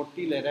is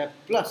 40 lera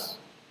plus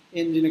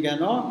n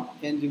jinagano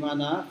n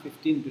jimana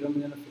 15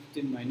 piramidana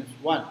 15 minus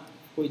 1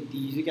 koi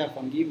d is kya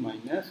pangi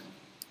minus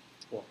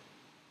 4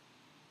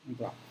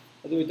 natra.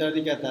 Ado itadi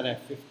kya tara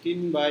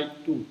 15 by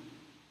 2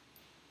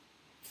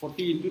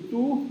 40 into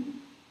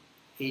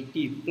 2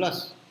 80 plus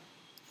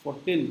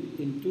 14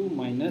 into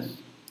minus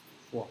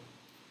 4.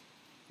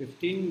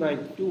 15 by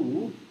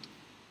 2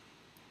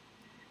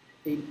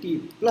 80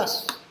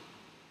 plus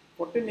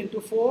 14 into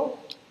 4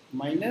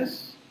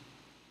 minus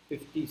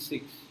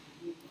 56.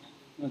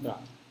 Nada.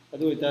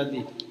 Ado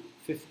itadi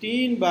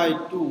 15 by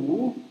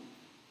 2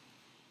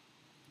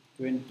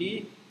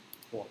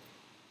 24.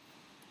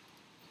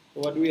 So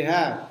what do we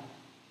have?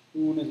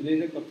 2 is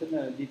laser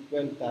kaptana di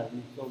 12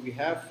 tarni. So we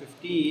have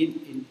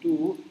 15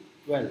 into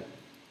 12,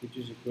 which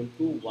is equal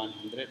to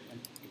 180.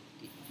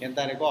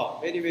 Yantare ko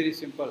very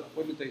simple.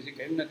 Koi to isi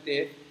kaim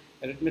natte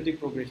arithmetic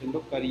progression to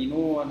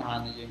karino an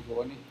hana jeng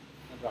ko ni.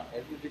 Natra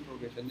arithmetic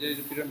progression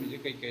je pyramid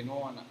kai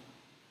kaino ana.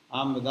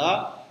 Amda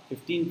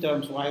 15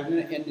 terms y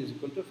n is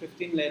equal to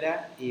 15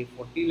 lera, a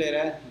 40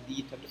 lera,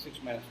 d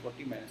 36 minus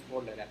 40 minus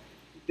 4 lera.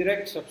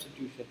 Direct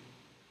substitution.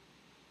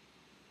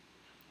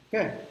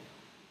 Okay.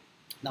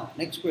 Now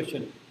next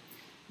question.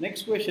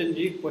 Next question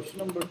G, question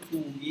number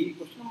 2 G,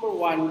 question number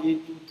 1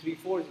 G, 2, 3,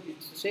 4,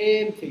 it's the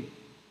same thing.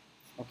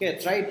 Okay,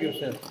 try it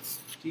yourself.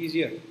 It's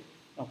easier.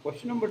 Now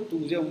question number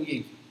 2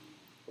 G.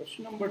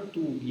 Question number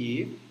 2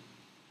 G.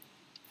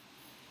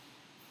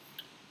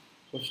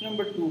 Question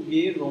number 2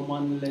 G,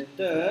 Roman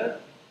letter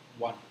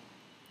 1.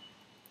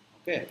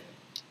 Okay.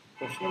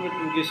 Question number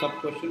 2 G, sub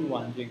question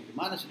 1 G.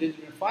 Manas is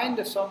find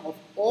the sum of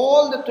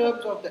all the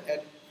terms of the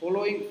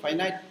following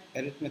finite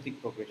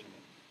arithmetic progression.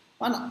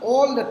 And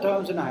all the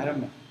terms in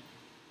iron.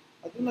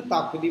 Aduna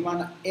tapudi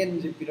mana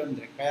n je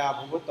piramdre kaya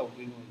bhuba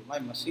tawdino mai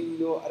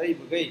masingdo arai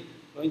bagai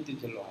loin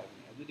tinjalo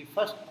haibni. Adudi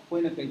first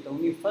akoina kai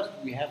tawni first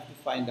we have to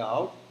find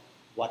out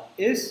what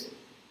is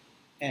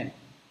n.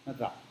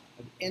 Natra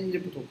n je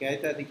puthok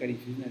kya ta di kari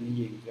sina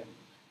ni yengja.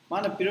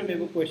 Mana pyramid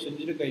ko question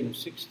je kai no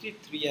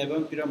 63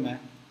 haibam pyramid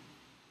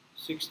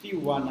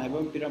 61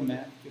 haibam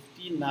pyramid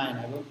 59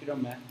 haibam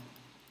pyramid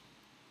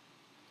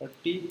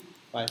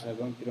 35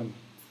 haibam pyramid.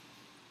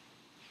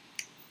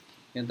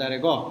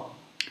 Yantare go.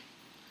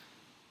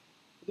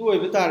 Do I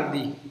betar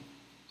di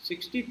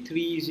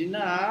 63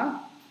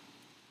 zina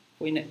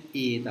koina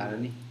a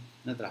tarani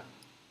natra.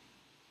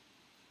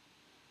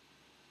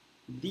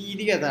 D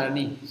di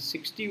tarani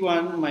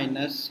 61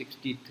 minus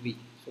 63.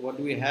 So what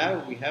do we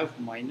have? We have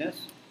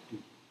minus 2.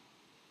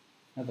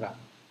 Natra.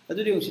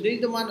 Adu di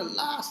sidai the man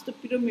last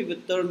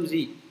pyramid term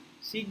z.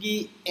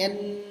 Sigi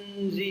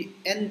n z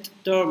nth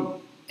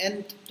term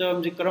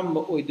z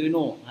karamba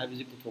oiduino have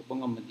z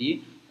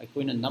puthokpangamadi.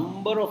 Aikoina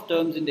number of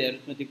terms in the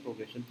arithmetic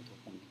progression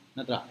puthokpang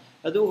natra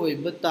adu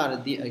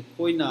oibatar di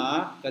aikoina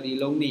kari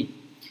lawni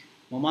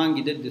mamang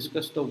gida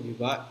discuss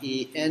tawbiba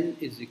an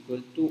is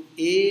equal to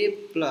a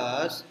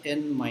plus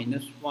n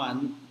minus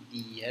 1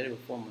 d are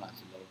formula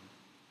se law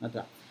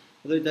natra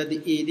adu itadi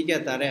a di kya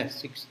tare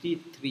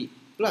 63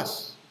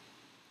 plus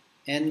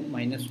n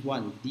minus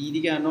 1 d di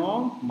kya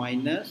no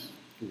minus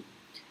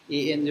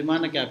 2 an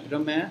jamana kya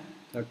piram hai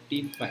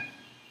 35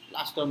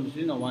 last term is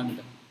no 1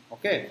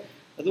 okay.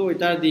 Ado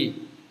itadi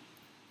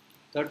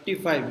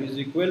 35 is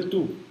equal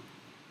to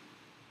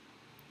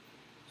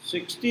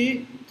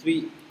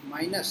 63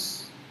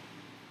 minus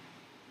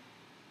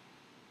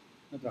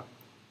natra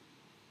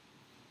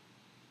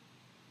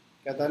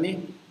kya tani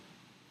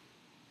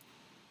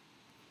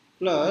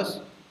plus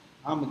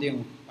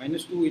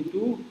minus 2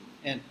 into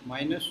n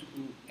minus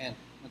 2n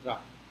natra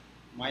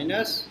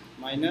minus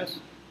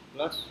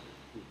plus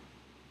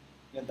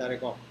 2 yantare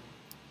ko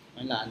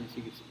maila ani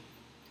sigisi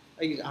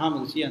ai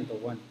si anto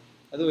 1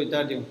 ado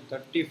itadi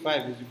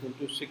 35 is equal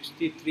to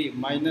 63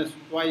 minus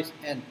twice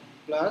n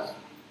plus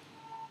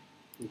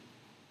 2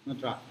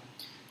 natra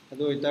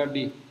ado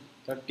itadi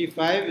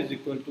 35 is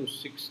equal to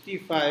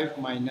 65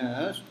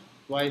 minus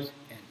twice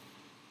n.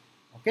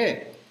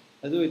 Okay,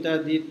 ado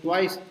itadi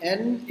twice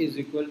n is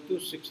equal to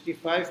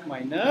 65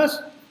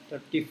 minus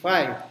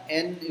 35.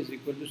 N is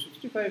equal to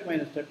 65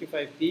 minus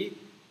 35 t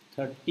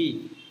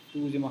 30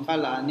 2 ji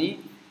makhala ani.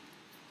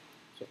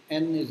 So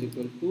n is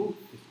equal to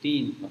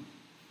 15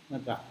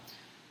 natra.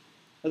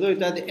 Ado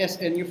itadi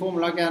SN की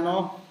formula क्या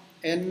no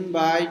n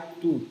by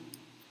 2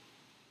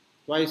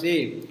 twice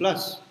A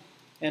plus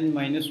n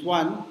minus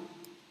 1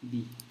 B.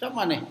 Chap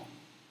mane.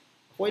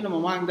 Koi na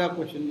mamang da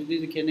question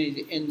ji kene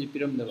ji n ji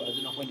piram da ba.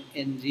 Aduna koi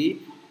n ji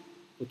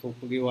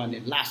puthokpagi wani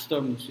last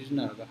term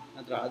sijnaraga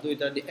natra adu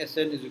itadi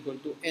Sn is equal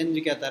to n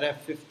ji kya tare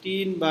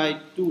 15 by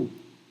 2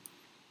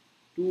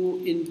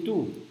 2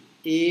 into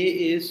A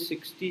is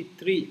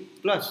 63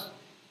 plus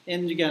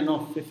n ji kya no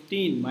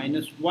 15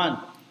 minus 1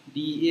 D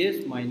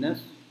is minus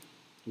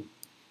 2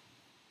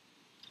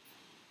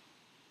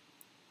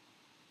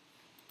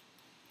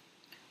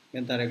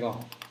 kya tare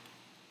ko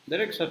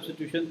direct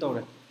substitution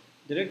tawre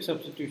direct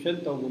substitution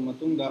tawbu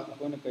matungda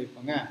akona kai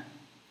panga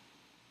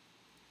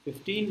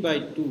 15 by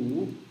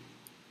 2,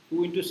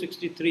 2 into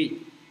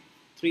 63,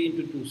 3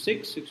 into 2,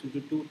 6, 6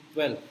 into 2,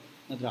 12,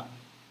 nadra,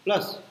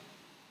 plus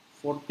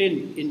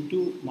 14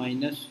 into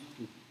minus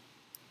 2.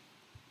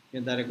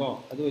 Yandare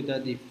ko, adu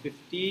itadi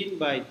 15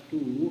 by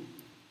 2,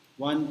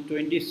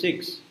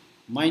 126,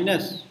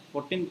 minus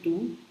 14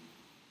 to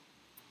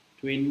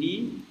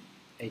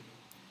 28,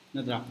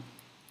 nadra.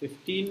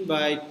 15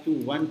 by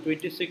 2,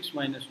 126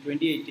 minus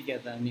 28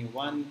 together,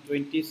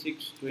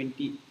 126,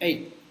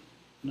 28,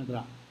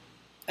 nadra.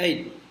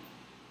 8,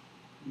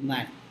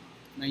 9,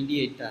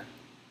 98 ta.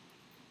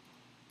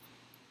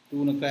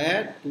 2 na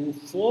kaya 2,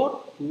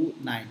 4, 2,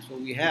 9. So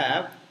we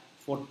have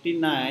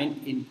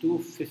 49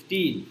 into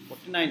 15.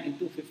 49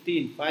 into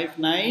 15. 5,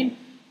 9,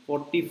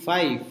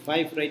 45.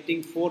 5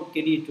 writing 4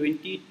 kiri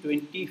 20,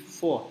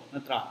 24.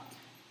 Natra.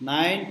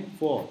 9,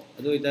 4.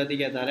 Ado itadi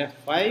kya tare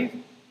 5,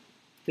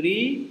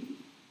 3,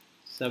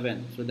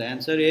 7. So the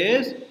answer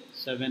is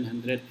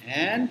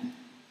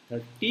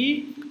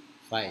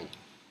 735.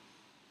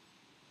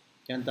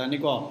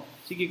 Kantani ko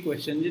sigi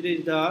question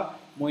ji da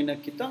moina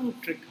kitang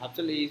trick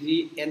hapsal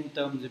easy n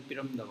terms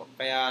piram da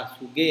kaya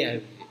suge hai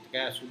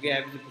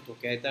puto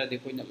kaya ta de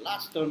koina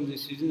last term ji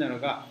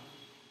sijnaraga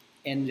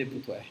n je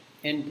puto hai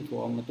n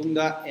puto matung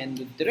da n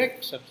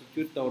direct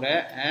substitute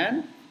tawra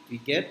and we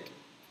get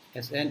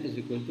Sn is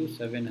equal to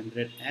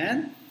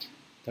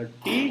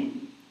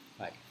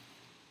 735.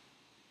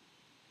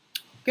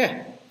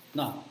 Okay,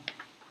 now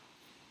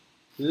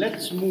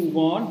let's move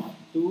on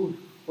to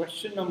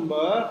question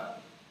number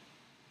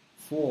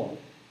 4.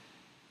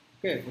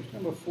 Okay,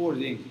 question number 4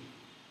 is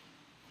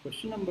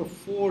question number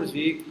 4 is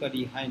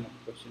kari hai no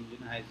question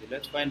jin hai.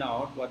 Let's find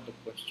out what the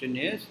question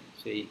is.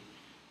 Say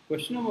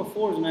question number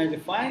 4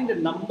 is find the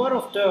number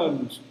of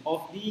terms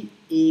of the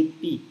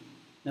AP.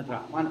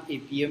 Natra one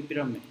APM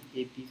pyramid.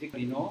 AP se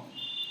kari no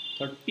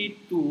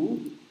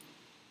 32,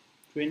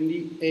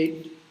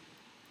 28,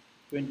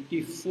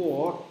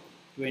 24,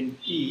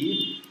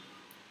 20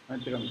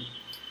 pyramid.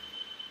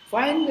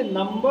 Find the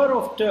number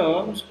of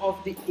terms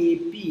of the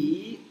AP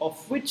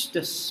of which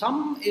the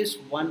sum is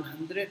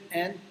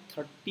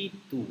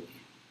 132.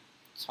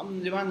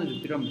 Sum is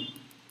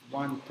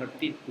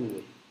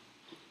 132.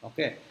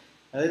 Okay.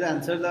 That is the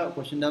answer the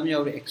question. Now you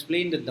have to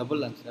explain the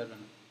double answer.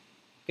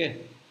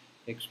 Okay.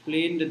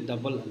 Explain the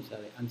double answer.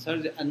 Answer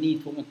is ani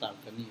thonga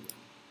tarkani.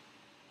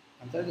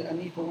 Answer is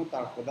ani thonga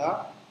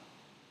tarkada.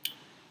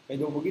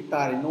 Kaido bogi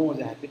tari no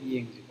je happy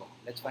yeng jiko.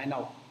 Let's find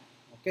out.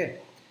 Okay.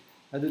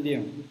 Adu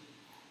diyeng.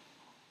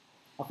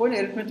 Upon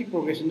arithmetic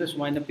progression, the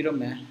Sumina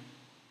pyramid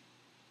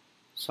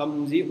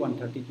sum G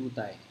 132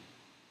 tai.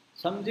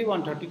 Sum G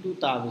 132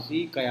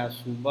 tabasi kaya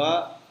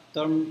suba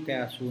term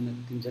kaya suna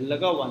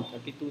tinjalaga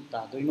 132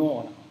 ta do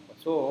no.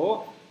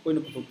 So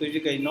when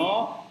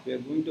we are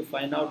going to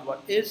find out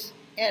what is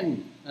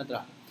n.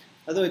 Natra.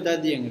 Ado ita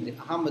diyeng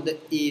hamada A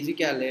is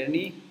kya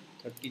lerni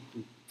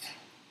 32.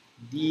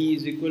 D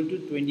is equal to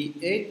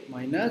 28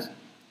 minus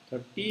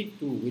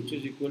 32, which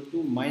is equal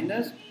to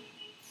minus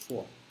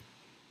 4.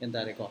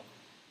 Yanda record.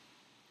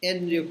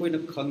 N je koi na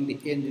khang di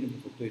n je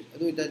buk to is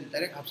adu ita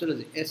direct hapsal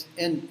is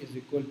Sn is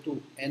equal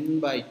to n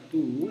by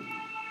 2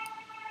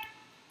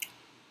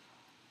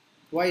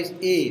 twice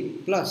A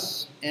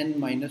plus n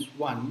minus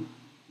 1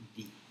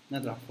 D.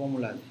 Natra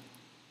formula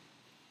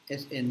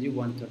Sn je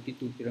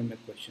 132 pyramid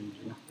question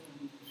jina.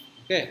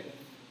 Okay.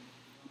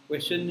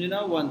 Question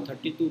jina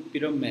 132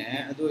 pyramid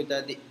adu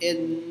ita di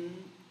n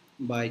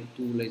by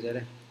 2 le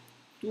jare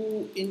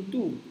 2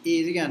 into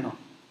A je kya no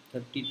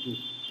 32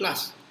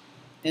 plus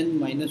n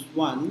minus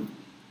 1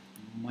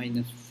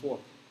 minus 4.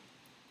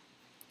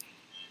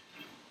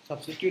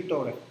 Substitute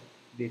tore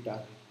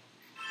data.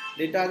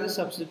 Data is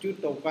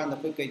substitute toka na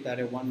koi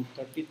tare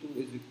 132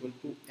 is equal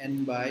to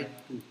n by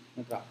 2.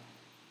 Natra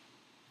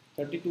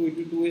 32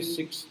 into 2 is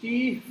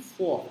 64.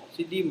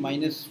 CD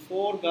minus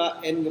 4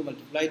 ga n ga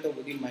multiply to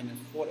bodi minus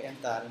 4 n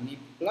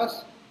tarani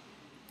plus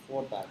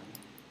 4 tarani.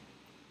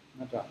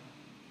 Natra.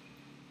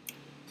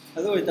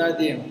 Ado ita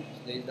diye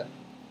data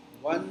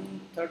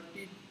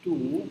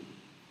 132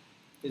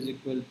 is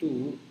equal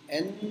to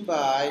n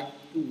by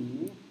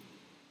 2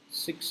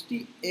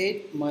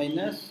 68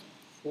 minus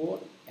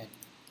 4n.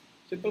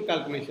 Simple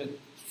calculation.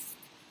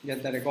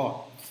 Get the record.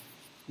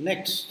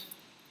 Next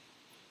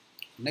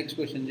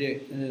question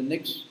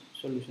next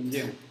solution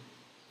je.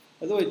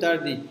 Ado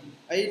itardi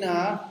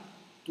aina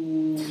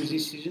 2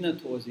 decision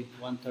thosi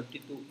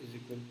 132 is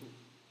equal to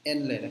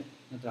n le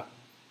natra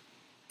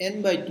n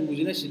by 2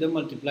 जिना सिदा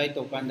multiply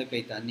तो कांदा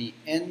कई तानी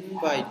n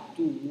by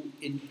 2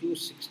 into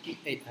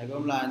 68 है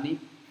बम लानी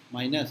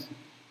minus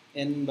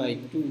n by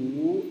 2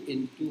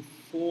 into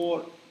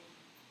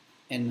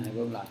 4n है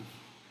बम लानी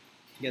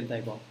क्या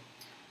ताई बम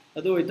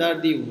अदो इतार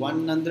दी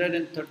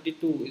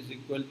 132 is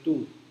equal to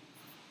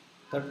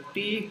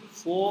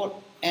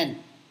 34n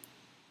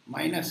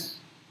minus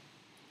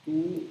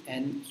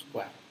 2n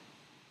square.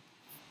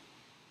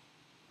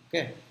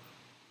 Okay.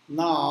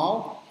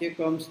 Now here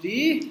comes the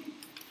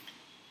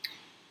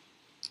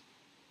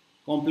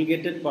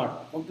complicated part.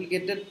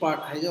 Complicated part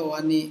है जो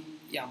वानी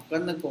याम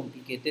करना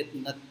complicated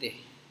नत्ते.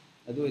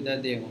 अदो इधर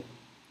देखो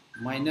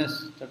minus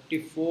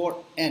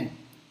 34n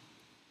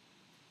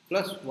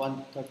plus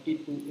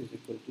 132 is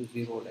equal to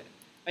 0 ले.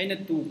 अइने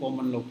 2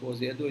 common लोग तो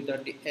से अदो इधर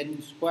दी n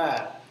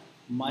square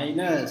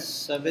minus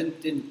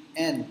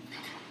 17n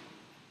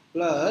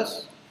plus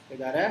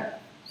इधर है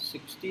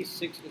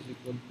 66 is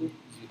equal to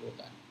 0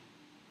 था.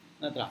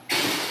 नत्रा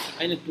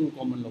अइने 2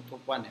 common लोग तो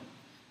पाने.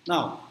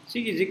 Now,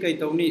 see is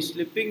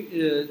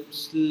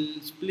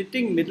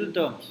splitting middle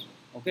terms.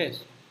 Okay,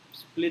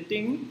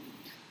 splitting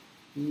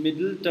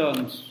middle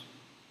terms.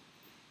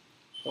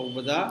 So,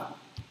 bada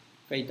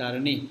kai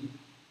tarani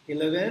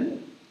 11n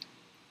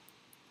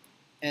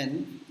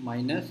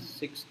minus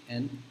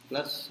 6n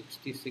plus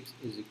 66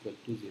 is equal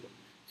to 0.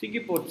 See ki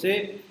pot se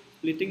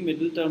splitting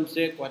middle terms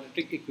se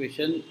quadratic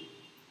equation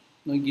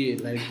no gi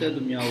like ta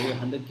dum yawe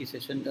 100 ki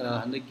session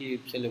 100 ki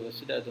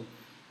syllabus da dum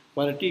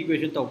quadratic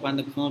equation to kan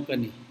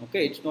kani.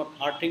 Okay, it's not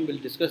hard thing, we'll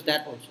discuss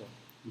that also,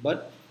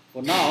 but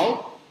for now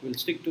we'll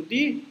stick to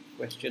the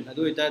question.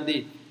 Adu ita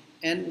di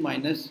n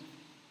minus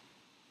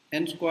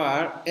n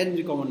square n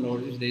is common law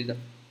is there is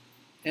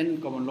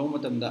n common law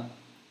matam da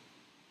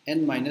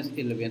n minus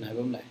 11 hai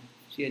bam lai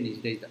cn is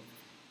there is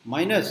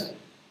minus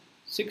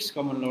 6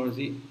 common law is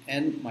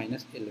n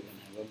minus 11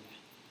 hai bam lai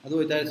adu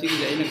ita si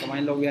is ina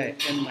combine log ya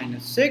n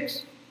minus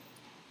 6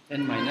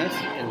 n minus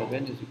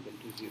 11 is equal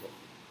to 0.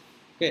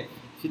 Okay,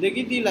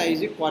 sidagi di la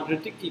is a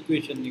quadratic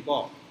equation ni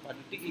ko.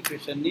 Quadratic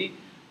equation ni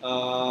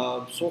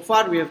so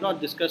far we have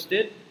not discussed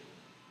it.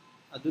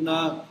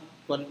 Aduna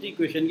quadratic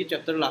equation ki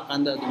chapter la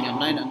kanda dunya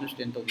 9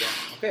 understand to gaya.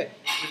 Okay,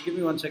 just give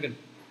me 1 second.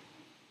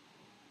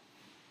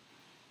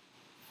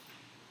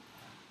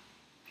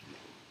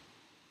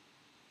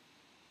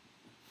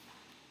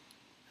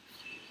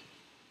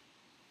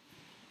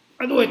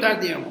 Adu ita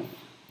diya mo.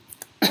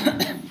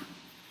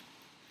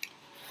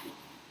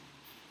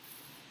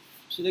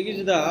 Sidagi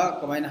sida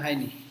kamay na hai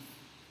ni.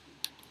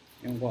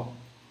 Yung ko.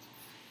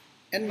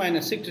 N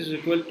minus 6 is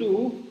equal to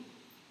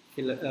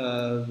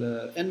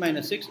n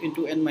minus 6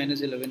 into n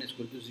minus 11 is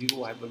equal to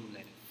 0 hai bam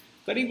lai.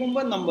 Kari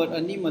gumba number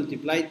ani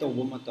multiply to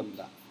bo matam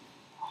da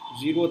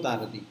 0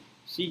 taradi.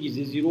 C gi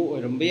 0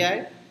 oirambe ai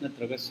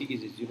natraga C gi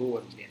 0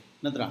 oirambe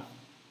natra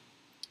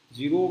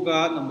 0 ga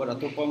number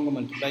atopa ga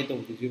multiply to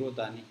 0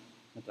 tani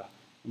natra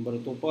number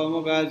atopa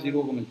ga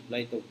 0 ga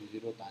multiply to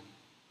 0 tani.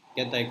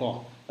 Kya tai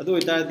ko adu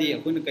ita di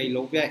akun kai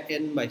log ya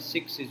n by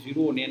 6 is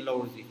 0 ne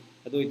lower ji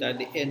adu ita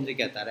di n je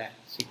kya ta ra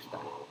 6 ta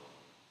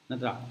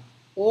natra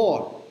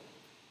or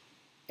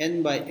n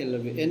by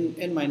 11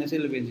 n minus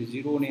 11 is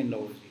 0 ne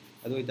lower ji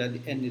adu ita di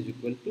n is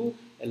equal to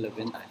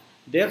 11 ta.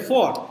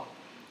 Therefore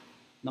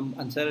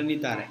answer ni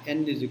ta ra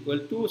n is equal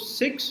to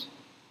 6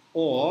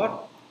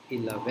 or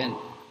 11.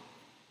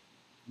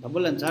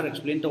 Double answer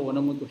explain to one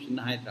more question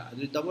na hai ta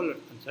adu double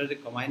answer je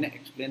kamai na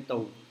explain to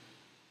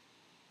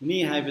ni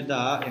hai bida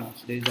em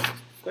sidai da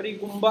kari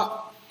gumba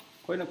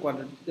koina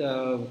quadratic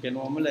keno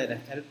ama lai da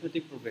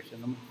arithmetic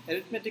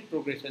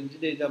progression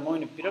jidai da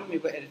moina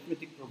pyramid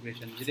arithmetic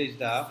progression jidai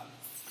da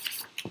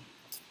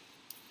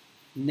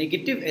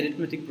negative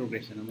arithmetic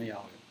progression ama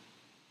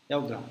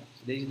yaudra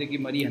sidai da ki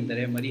mari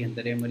handare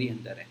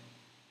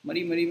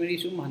mari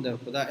sum handar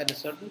koda at a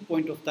certain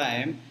point of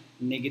time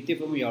negative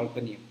ama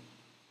yaukani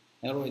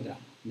yaroidra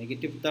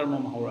negative term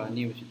ama hora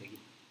ni sidai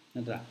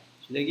natra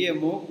sidagi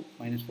amu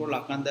minus 4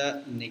 lakanda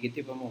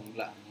negative amu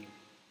la ni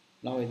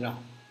laoidra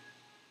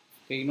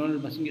kay non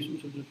masing sum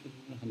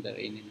handar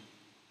ini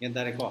yan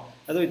tare ko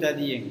ado ita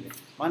di yeng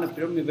mana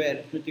pyramid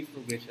arithmetic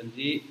progression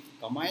ji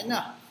kamaina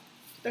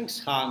kitang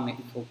sang ne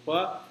ithokpa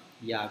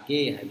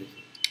yage habi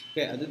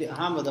okay ado di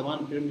aham da man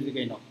pyramid ji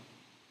kaino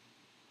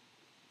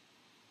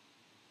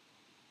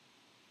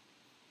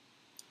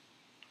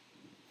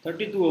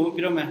 32 amu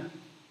pyramid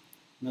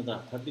nada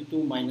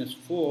 32 minus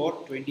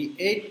 4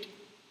 28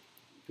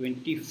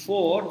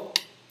 24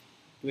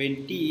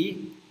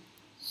 20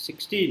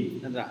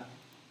 16 nadra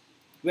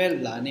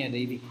 12 la ne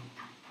adai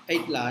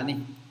 8 la ni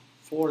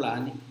 4 la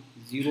ni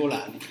 0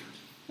 la ni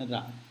nadra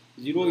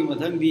 0 gi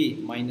mathang bi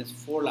minus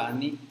 4 la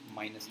ni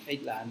minus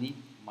 8 la ni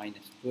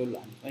minus 12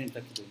 la ni ai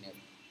tak do ne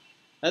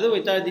adu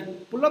ita di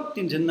pull up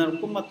tin jannar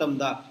ko matam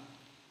da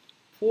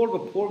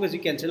 4 ga si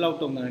cancel out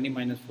tong ni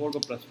minus 4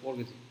 ga plus 4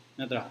 ga si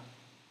nadra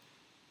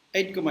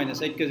 8 ka minus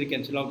 8 ka si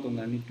cancel out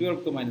tong ni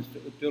 12 ka minus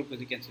 12 ka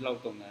si cancel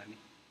out tong ni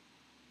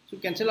so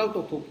cancel out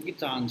of the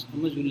chance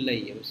amazul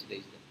lay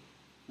sidai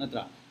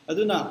natra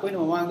aduna koina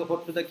mamang da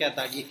hot da kya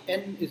ta gi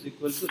n is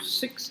equal to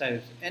 6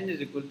 size n is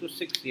equal to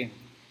 6 yen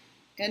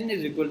n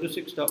is equal to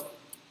 6 to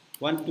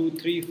 1 2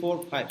 3 4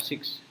 5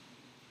 6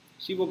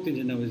 si bok tin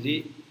jana baji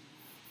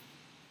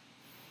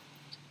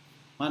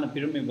mana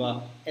pyramid ba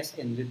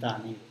sn ri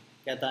tani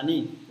kya tani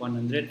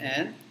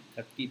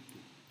 132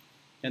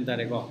 kan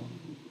tare ko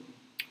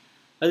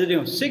adu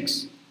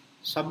 6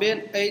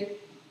 7 8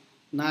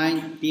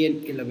 9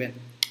 10 11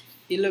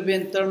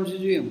 11 terms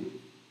ju yum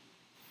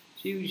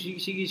si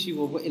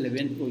bo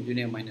 11 ko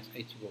june minus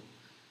 8 si bo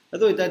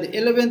adu ita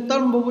 11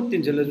 term bo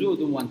tin jala ju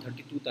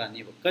 132 tani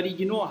ba kari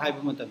gino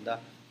haiba matam da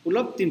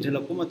pulap tin jala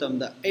ko matam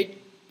da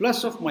 8 plus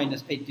of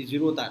minus 8 is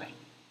 0 tare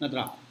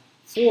natra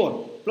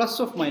 4 plus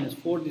of minus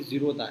 4 is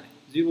 0 tare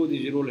 0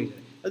 is 0 lai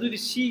jare adu di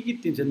c gi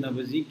tin jana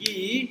ba ji gi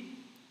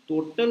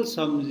total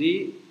sum ji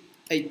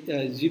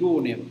 0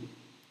 ne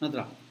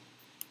natra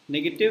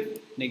negative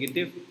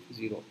negative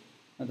 0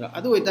 natra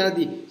adu ita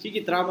di c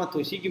gi trama tho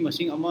c gi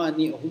masing ama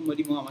ani ahum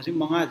mari manga masing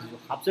manga ji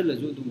hapsal la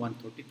ju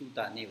 132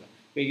 ta ne ba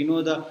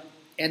begino da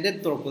added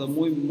tor ko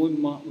moi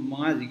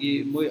manga ji gi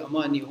moi ama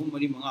ani ahum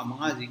mari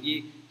manga ji gi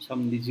sum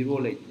di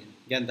 0 lai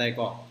gyan dai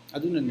ko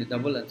adu ne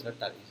double answer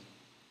ta ri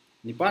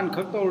nipan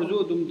khak tor ju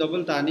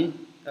double ta ni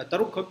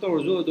taruk khak tor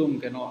ju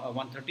keno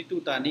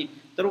 132 ta ni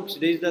taruk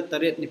sidai da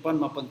taret nipan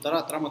mapan tara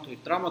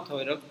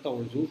tramathoi rak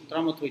tor ju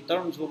tramathoi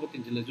term ju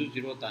tin jila ju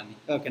 0 ta ni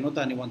keno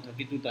ta ni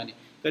 132 ta ni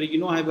kari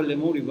gino haibal le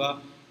mori ba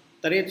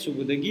taret su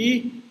budagi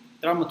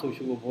tramathoi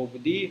su bo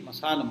budi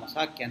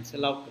masa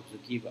cancel out of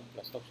ki ba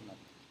plus of na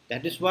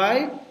that is why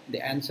the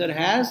answer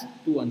has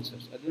two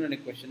answers aduna ne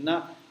question na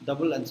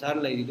double answer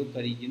lai do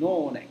kari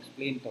gino na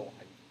explain to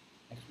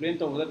explain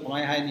to that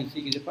my high ni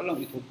si ki palang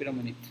ithok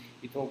piramani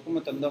ithok ko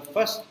matam da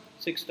first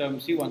 6 term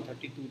c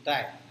 132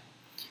 tai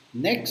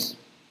next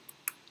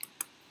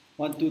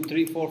 1 2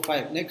 3 4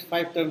 5 next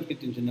 5 terms ki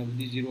tension of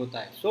the 0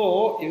 tai so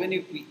even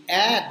if we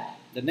add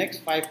the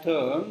next 5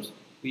 terms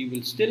we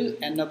will still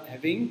end up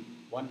having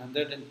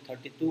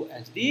 132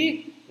 as the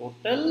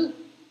total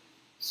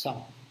sum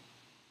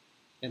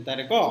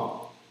entare ko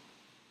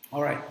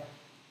all right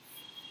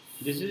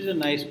this is a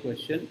nice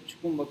question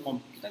chukumba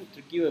competent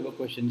tricky weba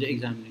question je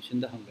examination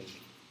da hangal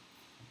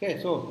okay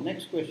so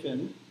next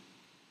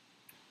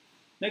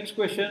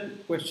question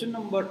question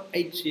number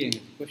 8 seeing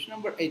question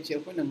number 8 se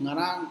ko na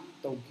ngarang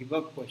to give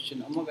up question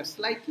amaga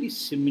slightly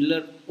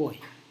similar oi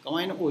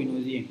kamaina oi no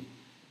jing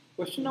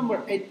question number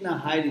 8 na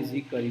high is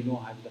equal you know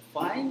have to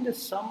find the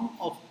sum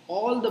of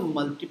all the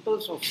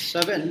multiples of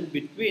 7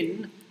 between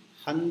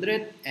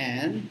 100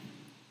 and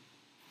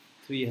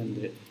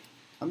 300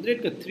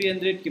 100 ka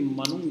 300 ki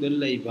manung dal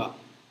laiba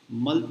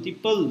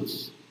multiples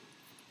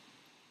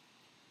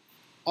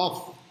of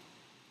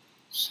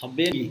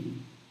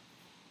 7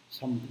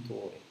 sum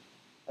toy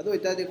ado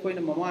ita de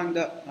koina mamang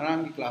da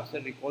arang ki class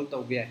recall to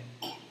be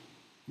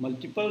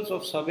multiples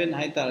of 7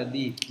 hai tar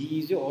di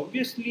is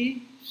obviously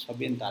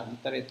 7 tar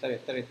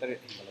tare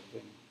hingalak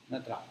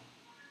natra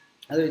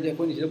ado ita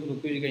koini sila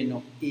bu ko ga no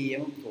a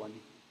am to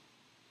ani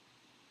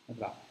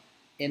natra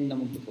n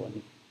nam to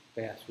ani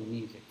kaya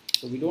suni se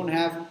so we don't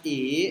have a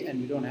and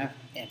we don't have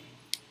n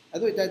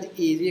ado ita di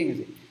a jeng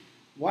se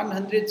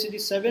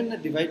 167 na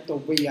divide to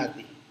ba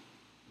yati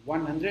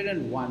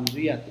 101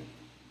 ji yati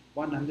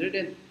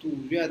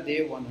 102 yate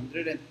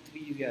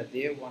 103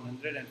 yate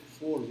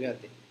 104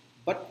 yate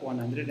but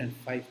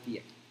 105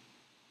 tiya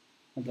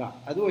natra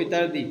adu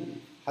ita di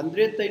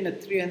 100 taina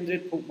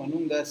 300 puk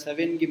manung da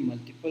 7 gi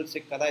multiple se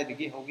kadai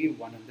digi hogi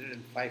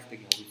 105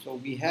 digi hogi so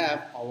we have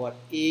our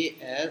a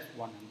as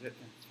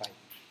 105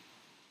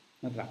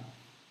 natra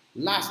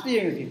last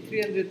thing is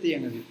 300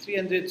 thing is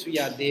 300 su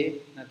yate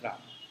natra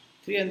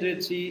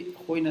 300 si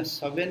hoina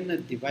 7 na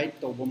divide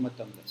to ba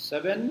matam da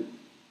 7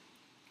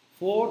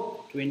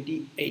 4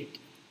 28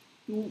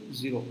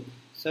 20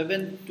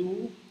 7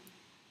 2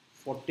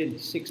 14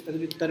 6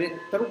 adu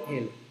taruk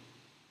hel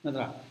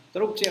natra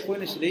taruk che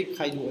koina sidai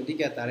khaidu adi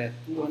kya tare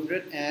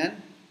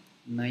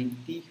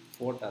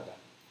 294 tada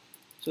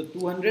so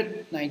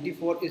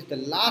 294 is the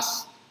last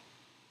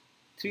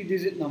 3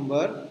 digit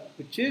number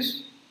which is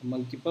a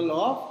multiple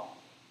of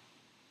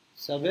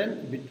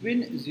 7 between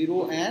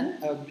 0 and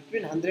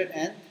between 100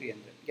 and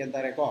 300 kya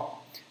tare ko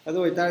adu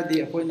itar di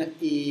koina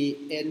a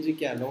n ji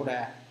kya loda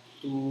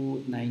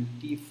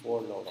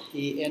 294 loda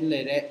a n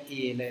lere a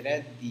lere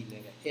d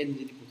lere n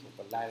ji di puthok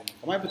pa lai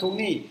kamai puthok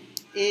ni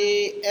a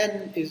n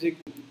is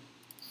equal to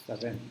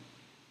 7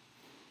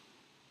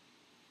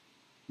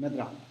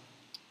 natra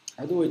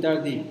adu itar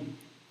di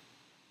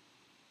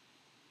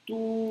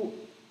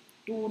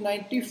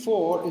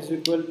 294 is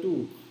equal to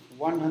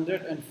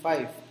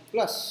 105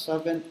 plus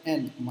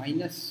 7n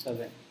minus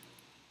 7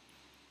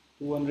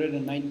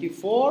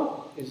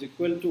 294 is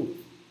equal to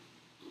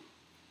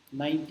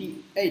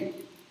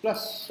 98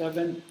 plus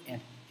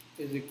 7n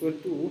is equal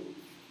to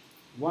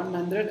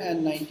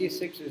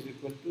 196 is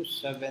equal to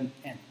 7n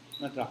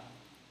natra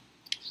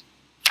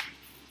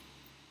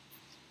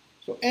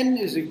so n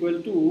is equal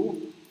to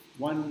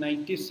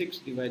 196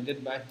 divided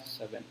by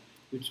 7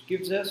 which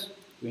gives us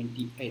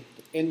 28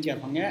 so n kya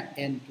phanga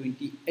n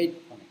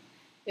 28 phanga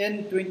n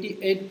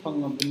 28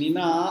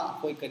 phangabnina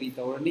koi kari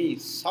tawrani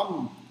sum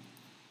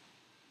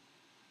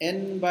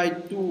n by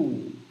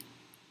 2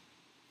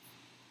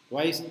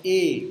 twice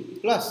a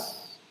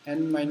plus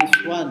n minus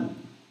 1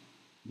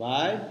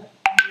 by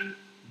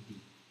d.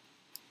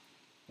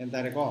 Can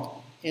that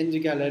recall? N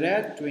is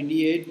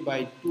 28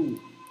 by 2.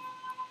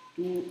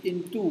 2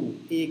 into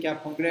a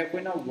cap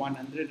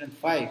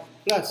 105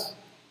 plus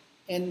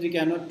n is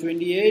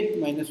 28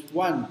 minus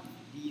 1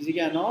 d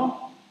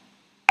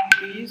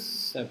is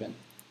 7.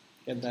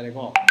 Can that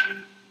recall?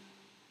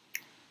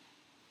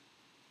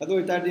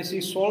 This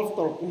is solved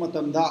or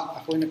kumatamda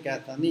akoina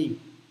katani.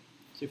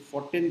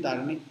 14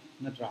 tarni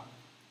natra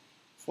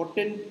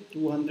 14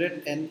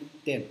 210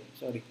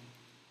 sorry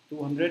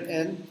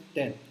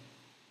 210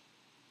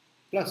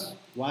 plus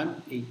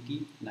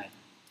 189.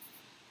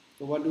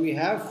 So what do we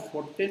have?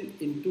 14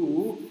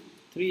 into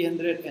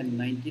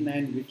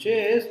 399, which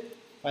is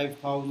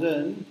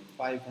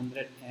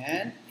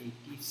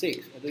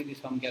 5586. This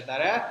sum kya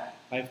tara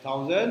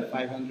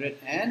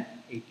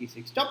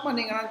 5586. Stop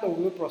money around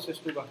the process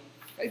to go.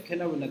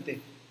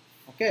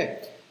 Okay.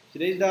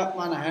 Today is the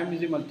man harm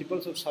is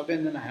multiples of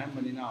 7 and harm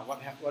now.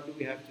 What do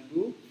we have to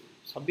do?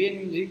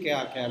 7 ji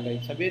kya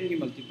like 7 ki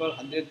multiple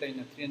 100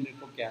 and 300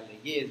 ko kya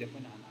like ye is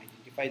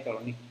identify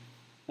taroni.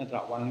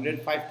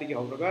 105 tiki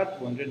hoga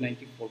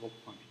 294 ko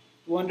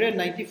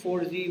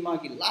 294 ji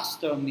magi last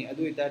term ni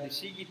adu ita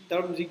si ki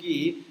term ji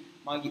ki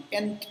magi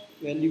nth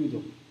value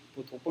do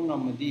puthopang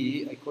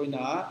amadi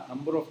aikoina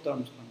number of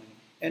terms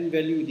n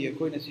value di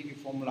akoina si ki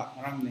formula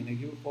rang ne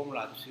gi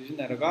formula to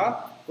sizinaraga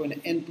koina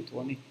n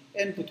puthoni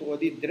n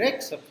puthodi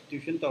direct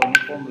substitution taroni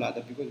formula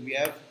da because we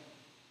have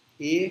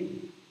a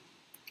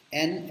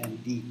n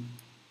and d.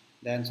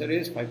 The answer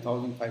is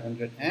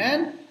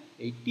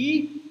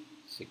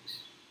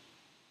 5586.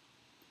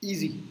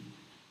 Easy.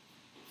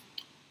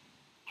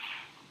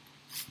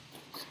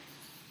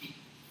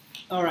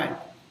 All right.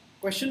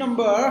 Question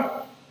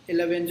number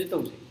 11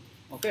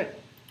 okay.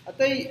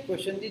 Atai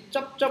question di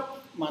chap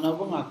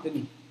manaba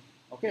ngakani.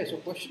 Okay, so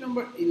question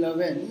number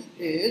 11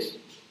 is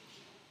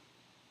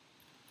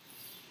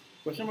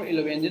question number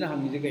 11 jina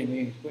hangi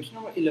kai question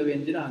number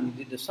 11 jina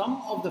hangi the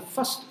sum of the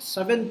first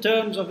 7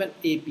 terms of an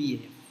AP.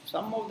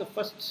 Sum of the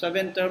first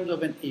 7 terms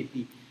of an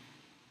AP.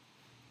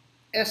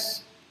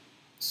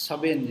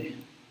 S7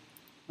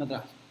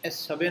 मतलब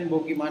S7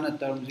 bogie माना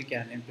terms जी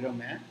क्या name पिरो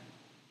में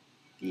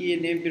T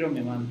name पिरो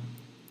में मान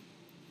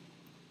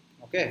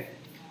okay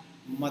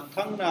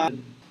मथंग ना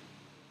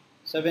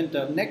 7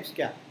 term next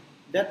क्या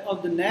that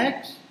of the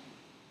next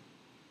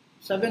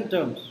 7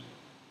 terms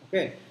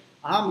okay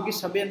हाँ मुझे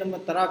 7 नंबर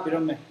तरा पिरो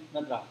में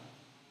नद्रा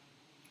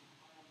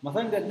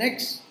मथंग the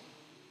next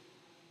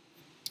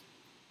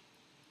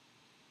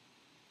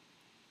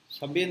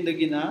 7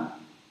 दगिना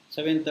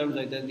 7 terms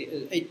like that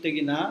 8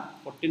 दगिना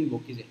 14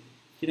 bogie J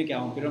Sino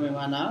kya pero me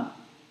mana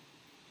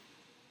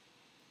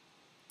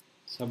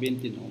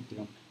 17 ho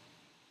pero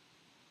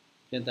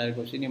then tayo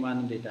ko sino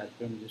man data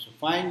pero so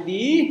find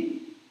the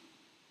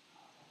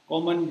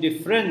common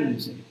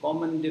difference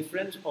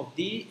of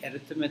the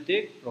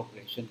arithmetic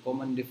progression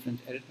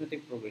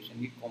arithmetic progression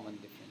ki common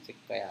difference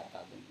kaya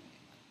ta do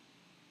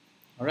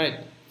all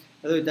right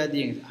ado ita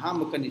ding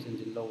ham condition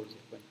ji low je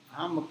ko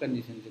ham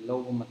condition ji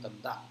low matam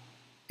da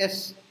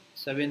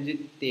s7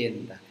 ji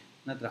 10 da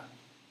natra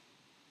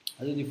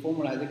the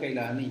formula is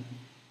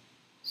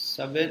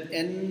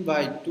 7n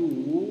by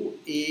 2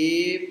 a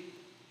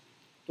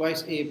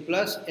twice a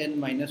plus n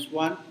minus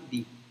 1 d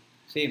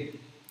same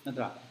so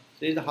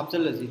is the half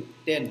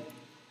 10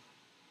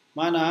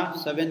 mana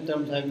 7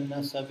 terms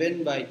have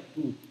 7 by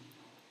 2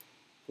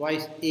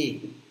 twice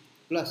a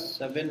plus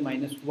 7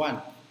 minus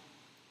 1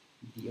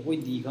 d koi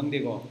d khang de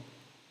ko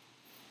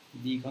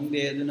d khang de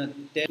aduna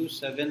 10 to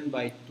 7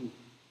 by 2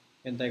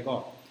 entai ko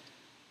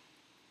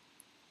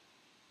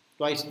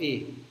twice a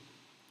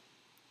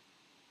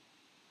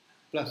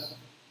plus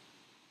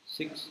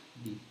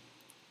 6d.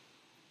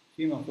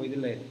 Sima koi de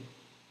le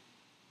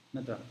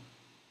natra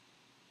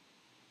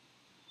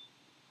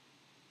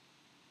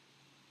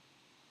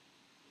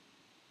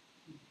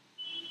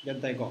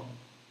gantai ko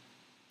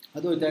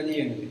ado ita di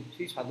yeng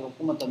si sadro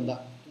ko matamda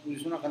tu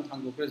suna kan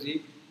thang do krasi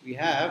we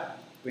have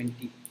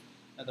 20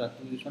 natra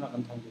tu suna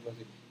kan thang do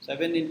krasi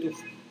 7 into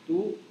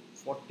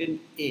 2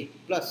 14a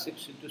plus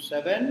 6 into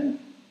 7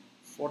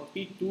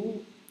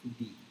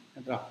 42d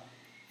natra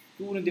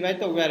 2 ne divide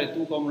to where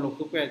 2 common log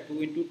to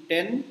 2 into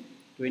 10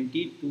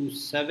 20 to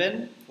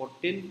 7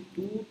 14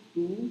 2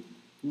 2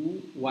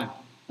 2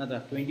 1 natra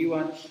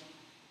 21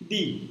 d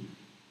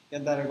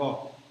can that go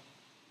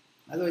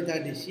ado ita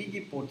d c ki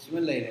ports me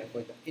lai re ko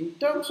in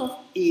terms of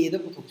a da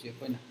puthok se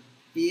ko na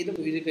a da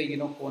bu ji kai gi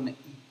no ko na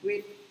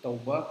equate to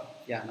ba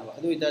ya na ba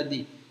ado ita d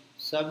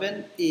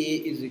 7a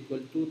is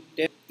equal to 10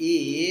 a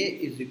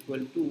is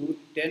equal to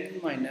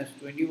 10 minus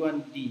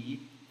 21d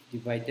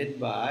divided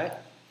by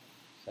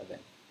 7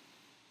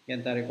 can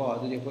that go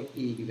ado देखो a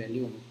की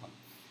value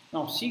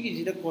now c की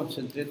जी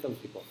concentrate to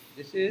siko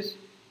this is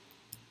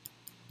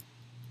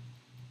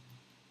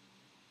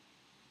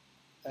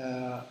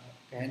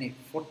कहनी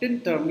 14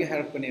 term के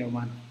हर कोने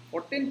मान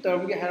 14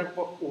 term के हर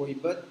को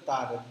ओइबा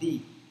तारदी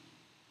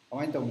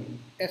कमाइन तो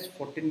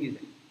s14 की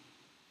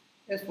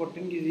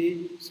S14 की जी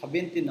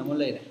 17 नमल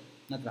ले रहे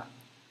नत्रा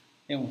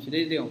एवं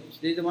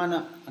सीधे माना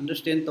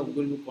understand तो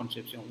गुल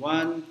concept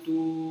 1 2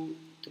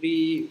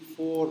 3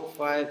 4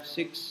 5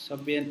 6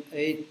 7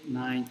 8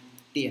 9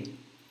 10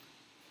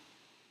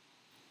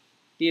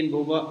 10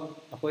 boba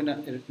akoina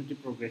arithmetic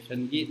progression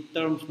gi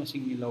terms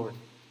masing ni lower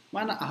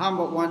mana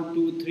ahamba 1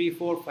 2 3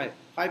 4 5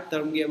 5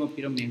 term gi ama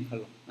piram men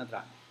khalo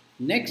natra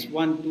next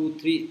 1 2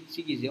 3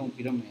 sigi je on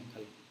piram men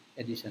khalo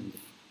addition di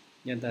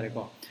yan tare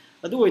ko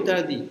adu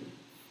oitara di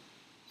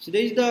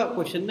sidai da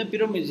question na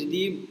piram is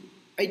di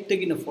 8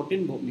 tagina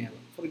 14 bob me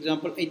for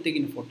example 8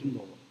 tagina 14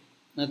 bob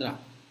natra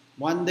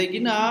 1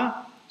 tagina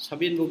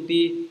 7 bob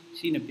di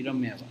sina piram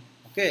me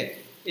okay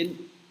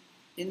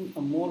in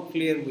a more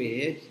clear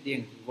way,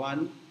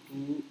 1,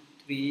 2,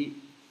 3,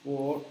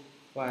 4,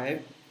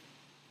 5,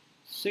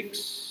 6,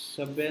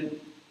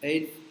 7,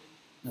 8,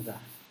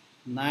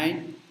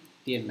 9,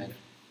 10,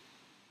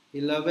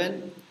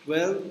 11,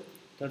 12,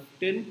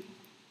 13,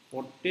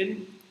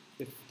 14,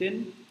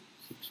 15,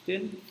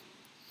 16,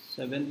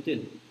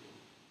 17.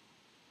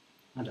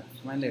 Ada,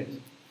 smile legs.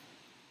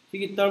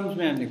 Sigi terms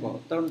में हमने को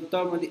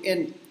term में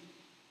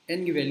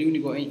n की value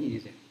नहीं को n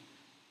is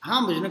हाँ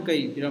बजना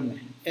कई पिरम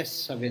में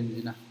S7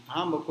 जिना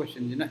हाँ बो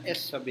क्वेश्चन जिना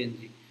S7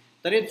 जी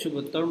तरेत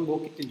सुबह टर्म बो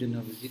कितने जना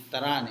बजी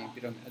तरा ने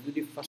पिरम में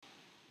अदुदी फर्स्ट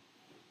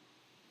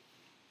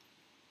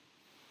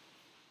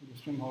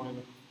दूसरे में होगा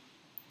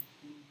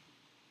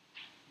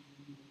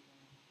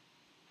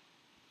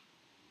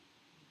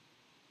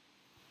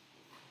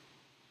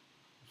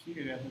उसी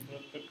के जैसे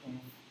तरह तक करना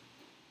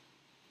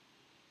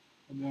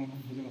अब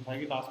जो बताया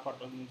कि लास्ट पार्ट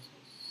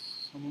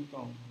समझता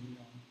हूँ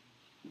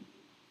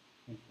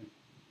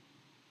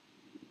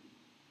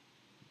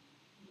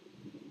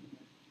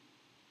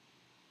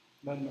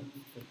Done.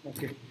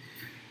 Okay.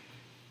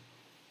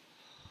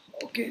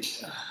 Okay.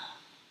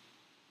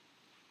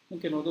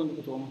 Okay, no don't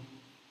go to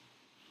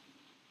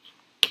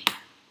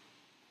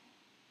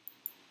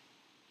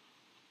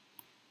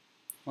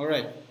all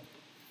right.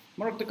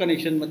 Mark the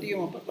connection, but you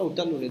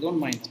don't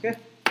mind. Okay.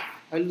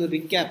 I will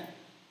recap.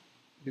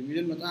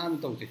 Revision matam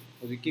tauti.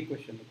 The key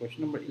question.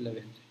 Question number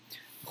 11.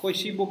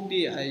 Khoshi book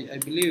I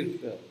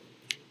believe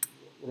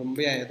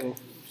Rumbaya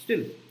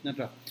still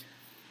natra.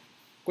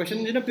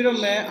 Question jina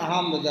piram में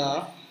aham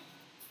bada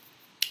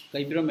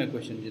kai piram में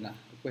question jina.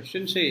 The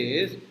question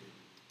says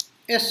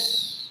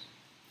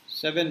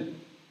S7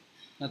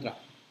 natra.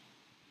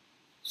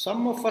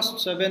 Sum of first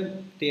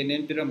 7 10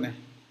 en piram में.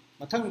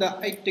 Mathang da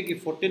 8 ki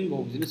 14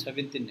 bob jina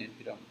 17 en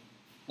piram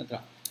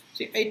natra.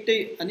 See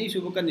 8 ani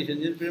suba condition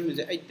jina piram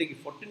में 8 ki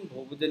 14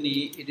 bob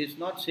dani. It is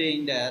not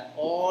saying that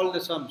all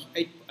the sums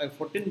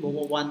 14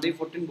 bob 1 day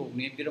 14 bob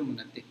ne piram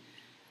nante.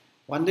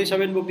 1 day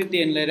 7 book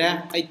 10 ले रहा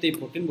है 8 day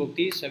 14 book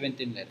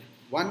 17 ले रहा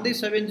है 1 day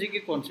 7 जी की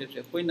concept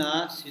है कोई ना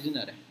सीजन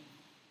है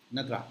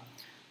नत्रा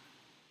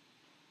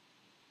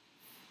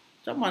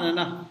सब माना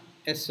ना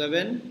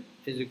S7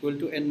 is equal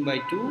to n by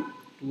 2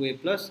 2a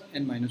plus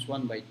n minus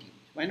 1 by t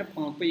माइना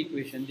पंग पे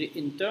equation ji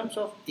in terms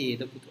of a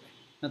the पुतो है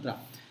नत्रा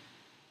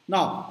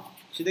now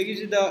सीधे की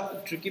the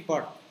tricky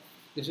part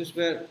this is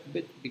where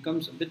bit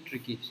becomes a bit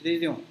tricky सीधे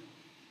जो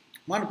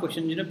मान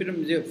क्वेश्चन जी ना फिर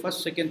मुझे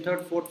first second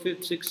third fourth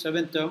fifth sixth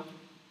seventh term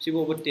see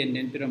over 10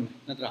 and piram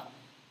natra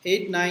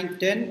 8 9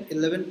 10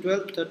 11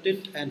 12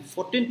 13 and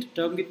 14th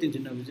term ki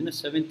tinjina vijina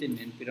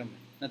 17 and piram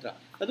natra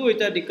adu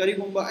ita di kari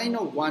gumba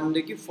aina 1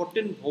 de ki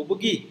 14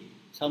 bobagi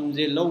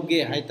samje loge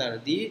hai tar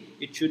di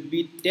it should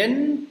be 10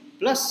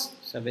 plus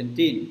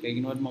 17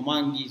 kagino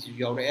mamangi si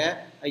yaure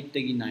 8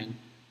 tagi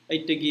 9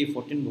 8 tagi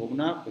 14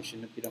 bobna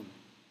question piram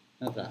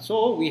natra so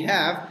we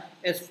have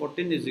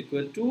S14 is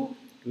equal to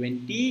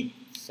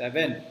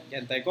 27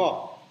 yantai ko.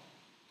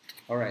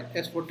 Alright,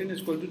 S14 is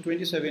equal to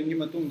 27.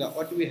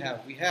 What do we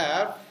have? We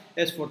have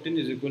S14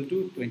 is equal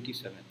to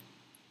 27.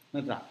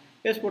 Natra.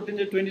 S14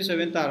 is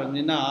 27.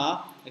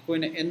 Taranina,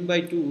 n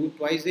by 2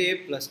 twice a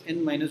plus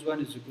n minus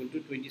 1 is equal to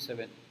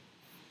 27.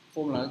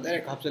 Formula.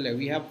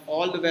 We have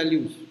all the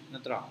values.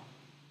 Natra.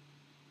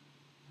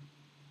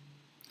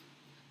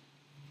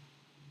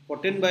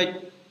 14 by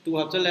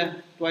 2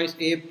 twice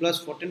a plus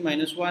 14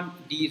 minus 1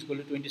 d is equal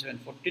to 27.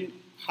 14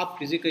 half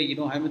physical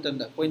Hamilton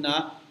da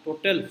koina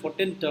total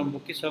 14 term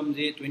book sum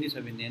je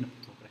 27 ne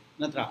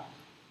natra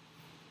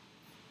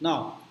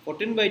now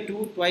 14 by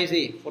 2 twice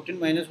a 14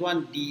 minus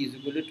 1 d is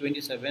equal to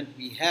 27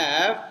 we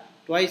have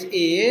twice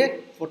a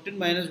 14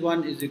 minus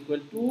 1 is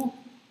equal to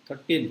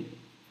 13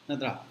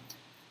 natra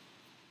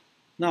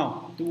now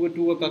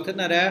 2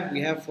 kakhanara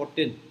we have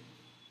 14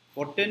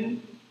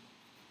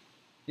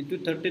 into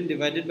 13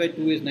 divided by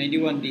 2 is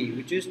 91d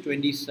which is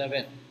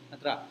 27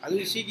 natra adu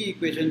isi ki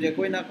equation je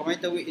koi na kamai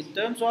tawi in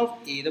terms of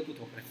a da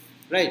puthokre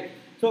right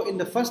so in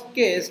the first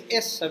case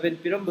S7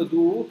 piram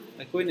badu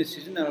koi na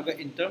season araga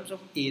in terms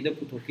of a da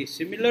puthoki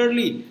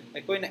similarly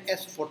koi na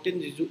S14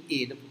 jisu a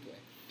da puthoe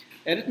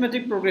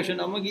arithmetic progression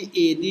amagi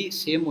a di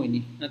same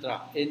hoini natra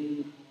in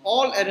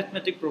all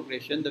arithmetic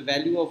progression the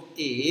value of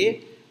a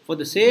for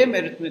the same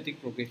arithmetic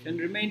progression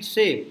remains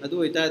same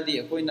adu ita di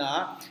koi na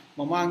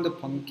mamang da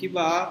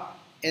phangkiba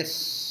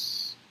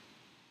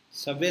S7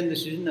 7 ꯗ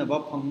ꯁꯤꯖꯤꯟꯅꯕ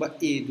ꯐꯪꯕ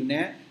a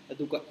ꯗꯨꯅꯦ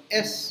ꯑꯗꯨꯒ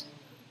s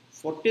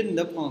 14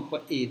 ꯗ ꯐꯪꯉꯛꯄ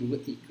a ꯗꯨꯒ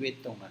equate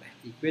ꯇꯧꯅꯔꯦ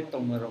equate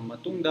ꯇꯧꯅꯔꯕ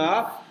ꯃꯇꯨꯡꯗ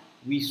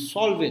we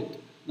solve it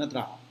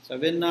natra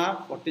 7 na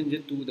 14 je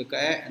 2 da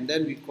kae and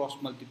then we cross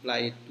multiply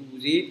it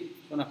 2 ji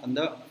sona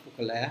kanda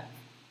ukala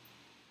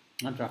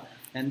natra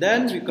and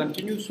then we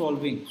continue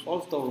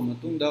solve tawra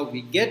matungda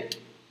we get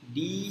d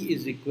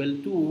is equal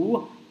to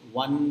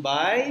 1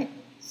 by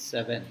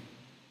 7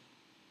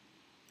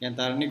 yan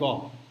tarani ko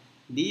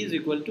d is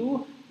equal to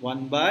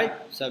 1 by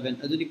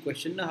 7 adu the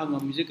question na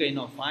hamamije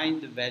kaino find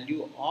the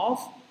value of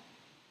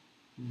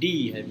d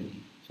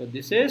so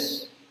this is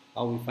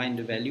how we find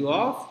the value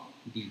of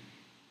d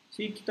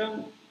see kitang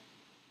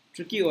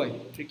tricky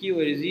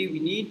is we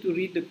need to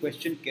read the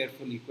question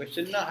carefully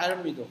question na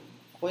harami do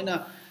koina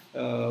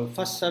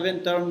first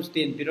 7 terms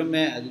 10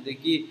 pirame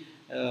adudagi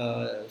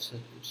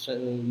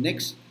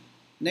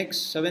next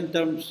 7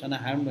 terms ana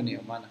harmony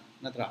mana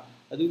natra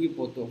adugi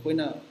poto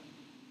koina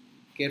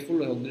careful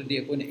hogdri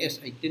koina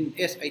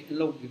s18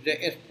 low bibje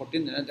s14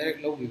 na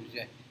direct low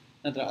bibje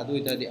natra adu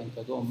ita di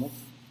angka do amu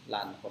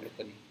lan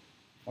kolokani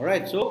all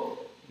right so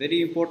very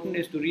important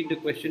is to read the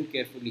question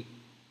carefully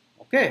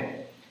okay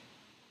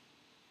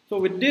so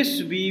with this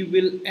we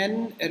will end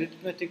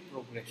arithmetic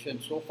progression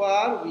so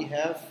far we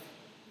have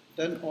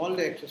done all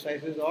the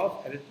exercises of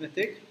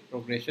arithmetic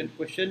progression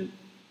question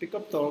pick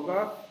up toga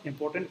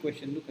important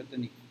question look at the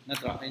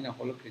natra aina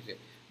holokrise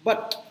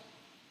but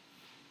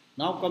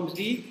now comes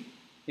the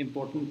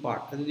important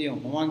part the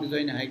mamang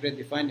design high grade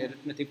define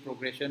arithmetic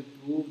progression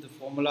prove the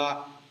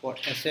formula for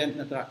Sn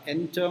natra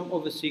n term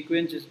of a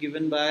sequence is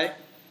given by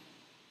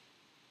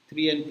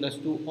 3n plus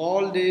 2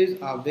 all these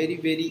are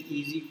very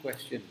easy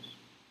questions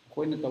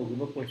koina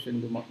tawgiba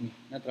question du makni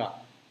natra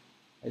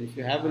if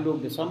you have a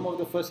look the sum of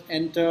the first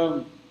n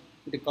term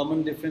the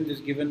common difference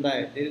is given by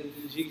there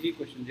is easy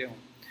question there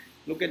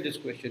look at this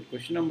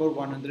question number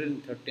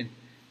 113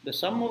 the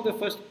sum of the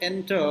first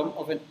n term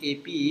of an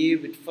AP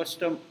with first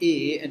term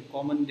a and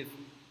common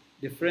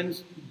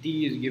difference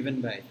d is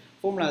given by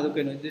formula adu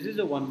kaino this is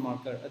a one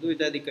marker adu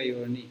itadi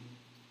kayorni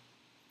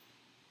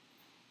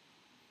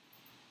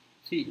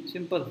see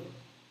simple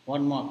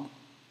 1 mark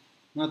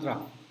natra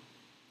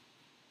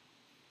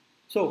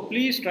so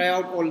please try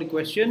out all the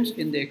questions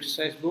in the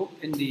exercise book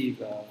in the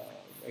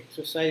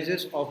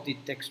exercises of the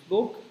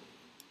textbook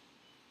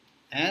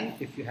and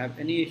if you have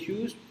any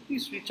issues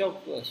please reach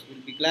out to us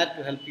we'll be glad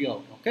to help you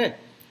out okay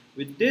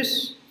with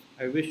this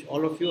I wish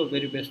all of you a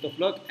very best of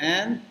luck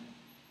and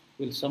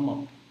we'll sum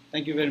up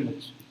thank you very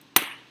much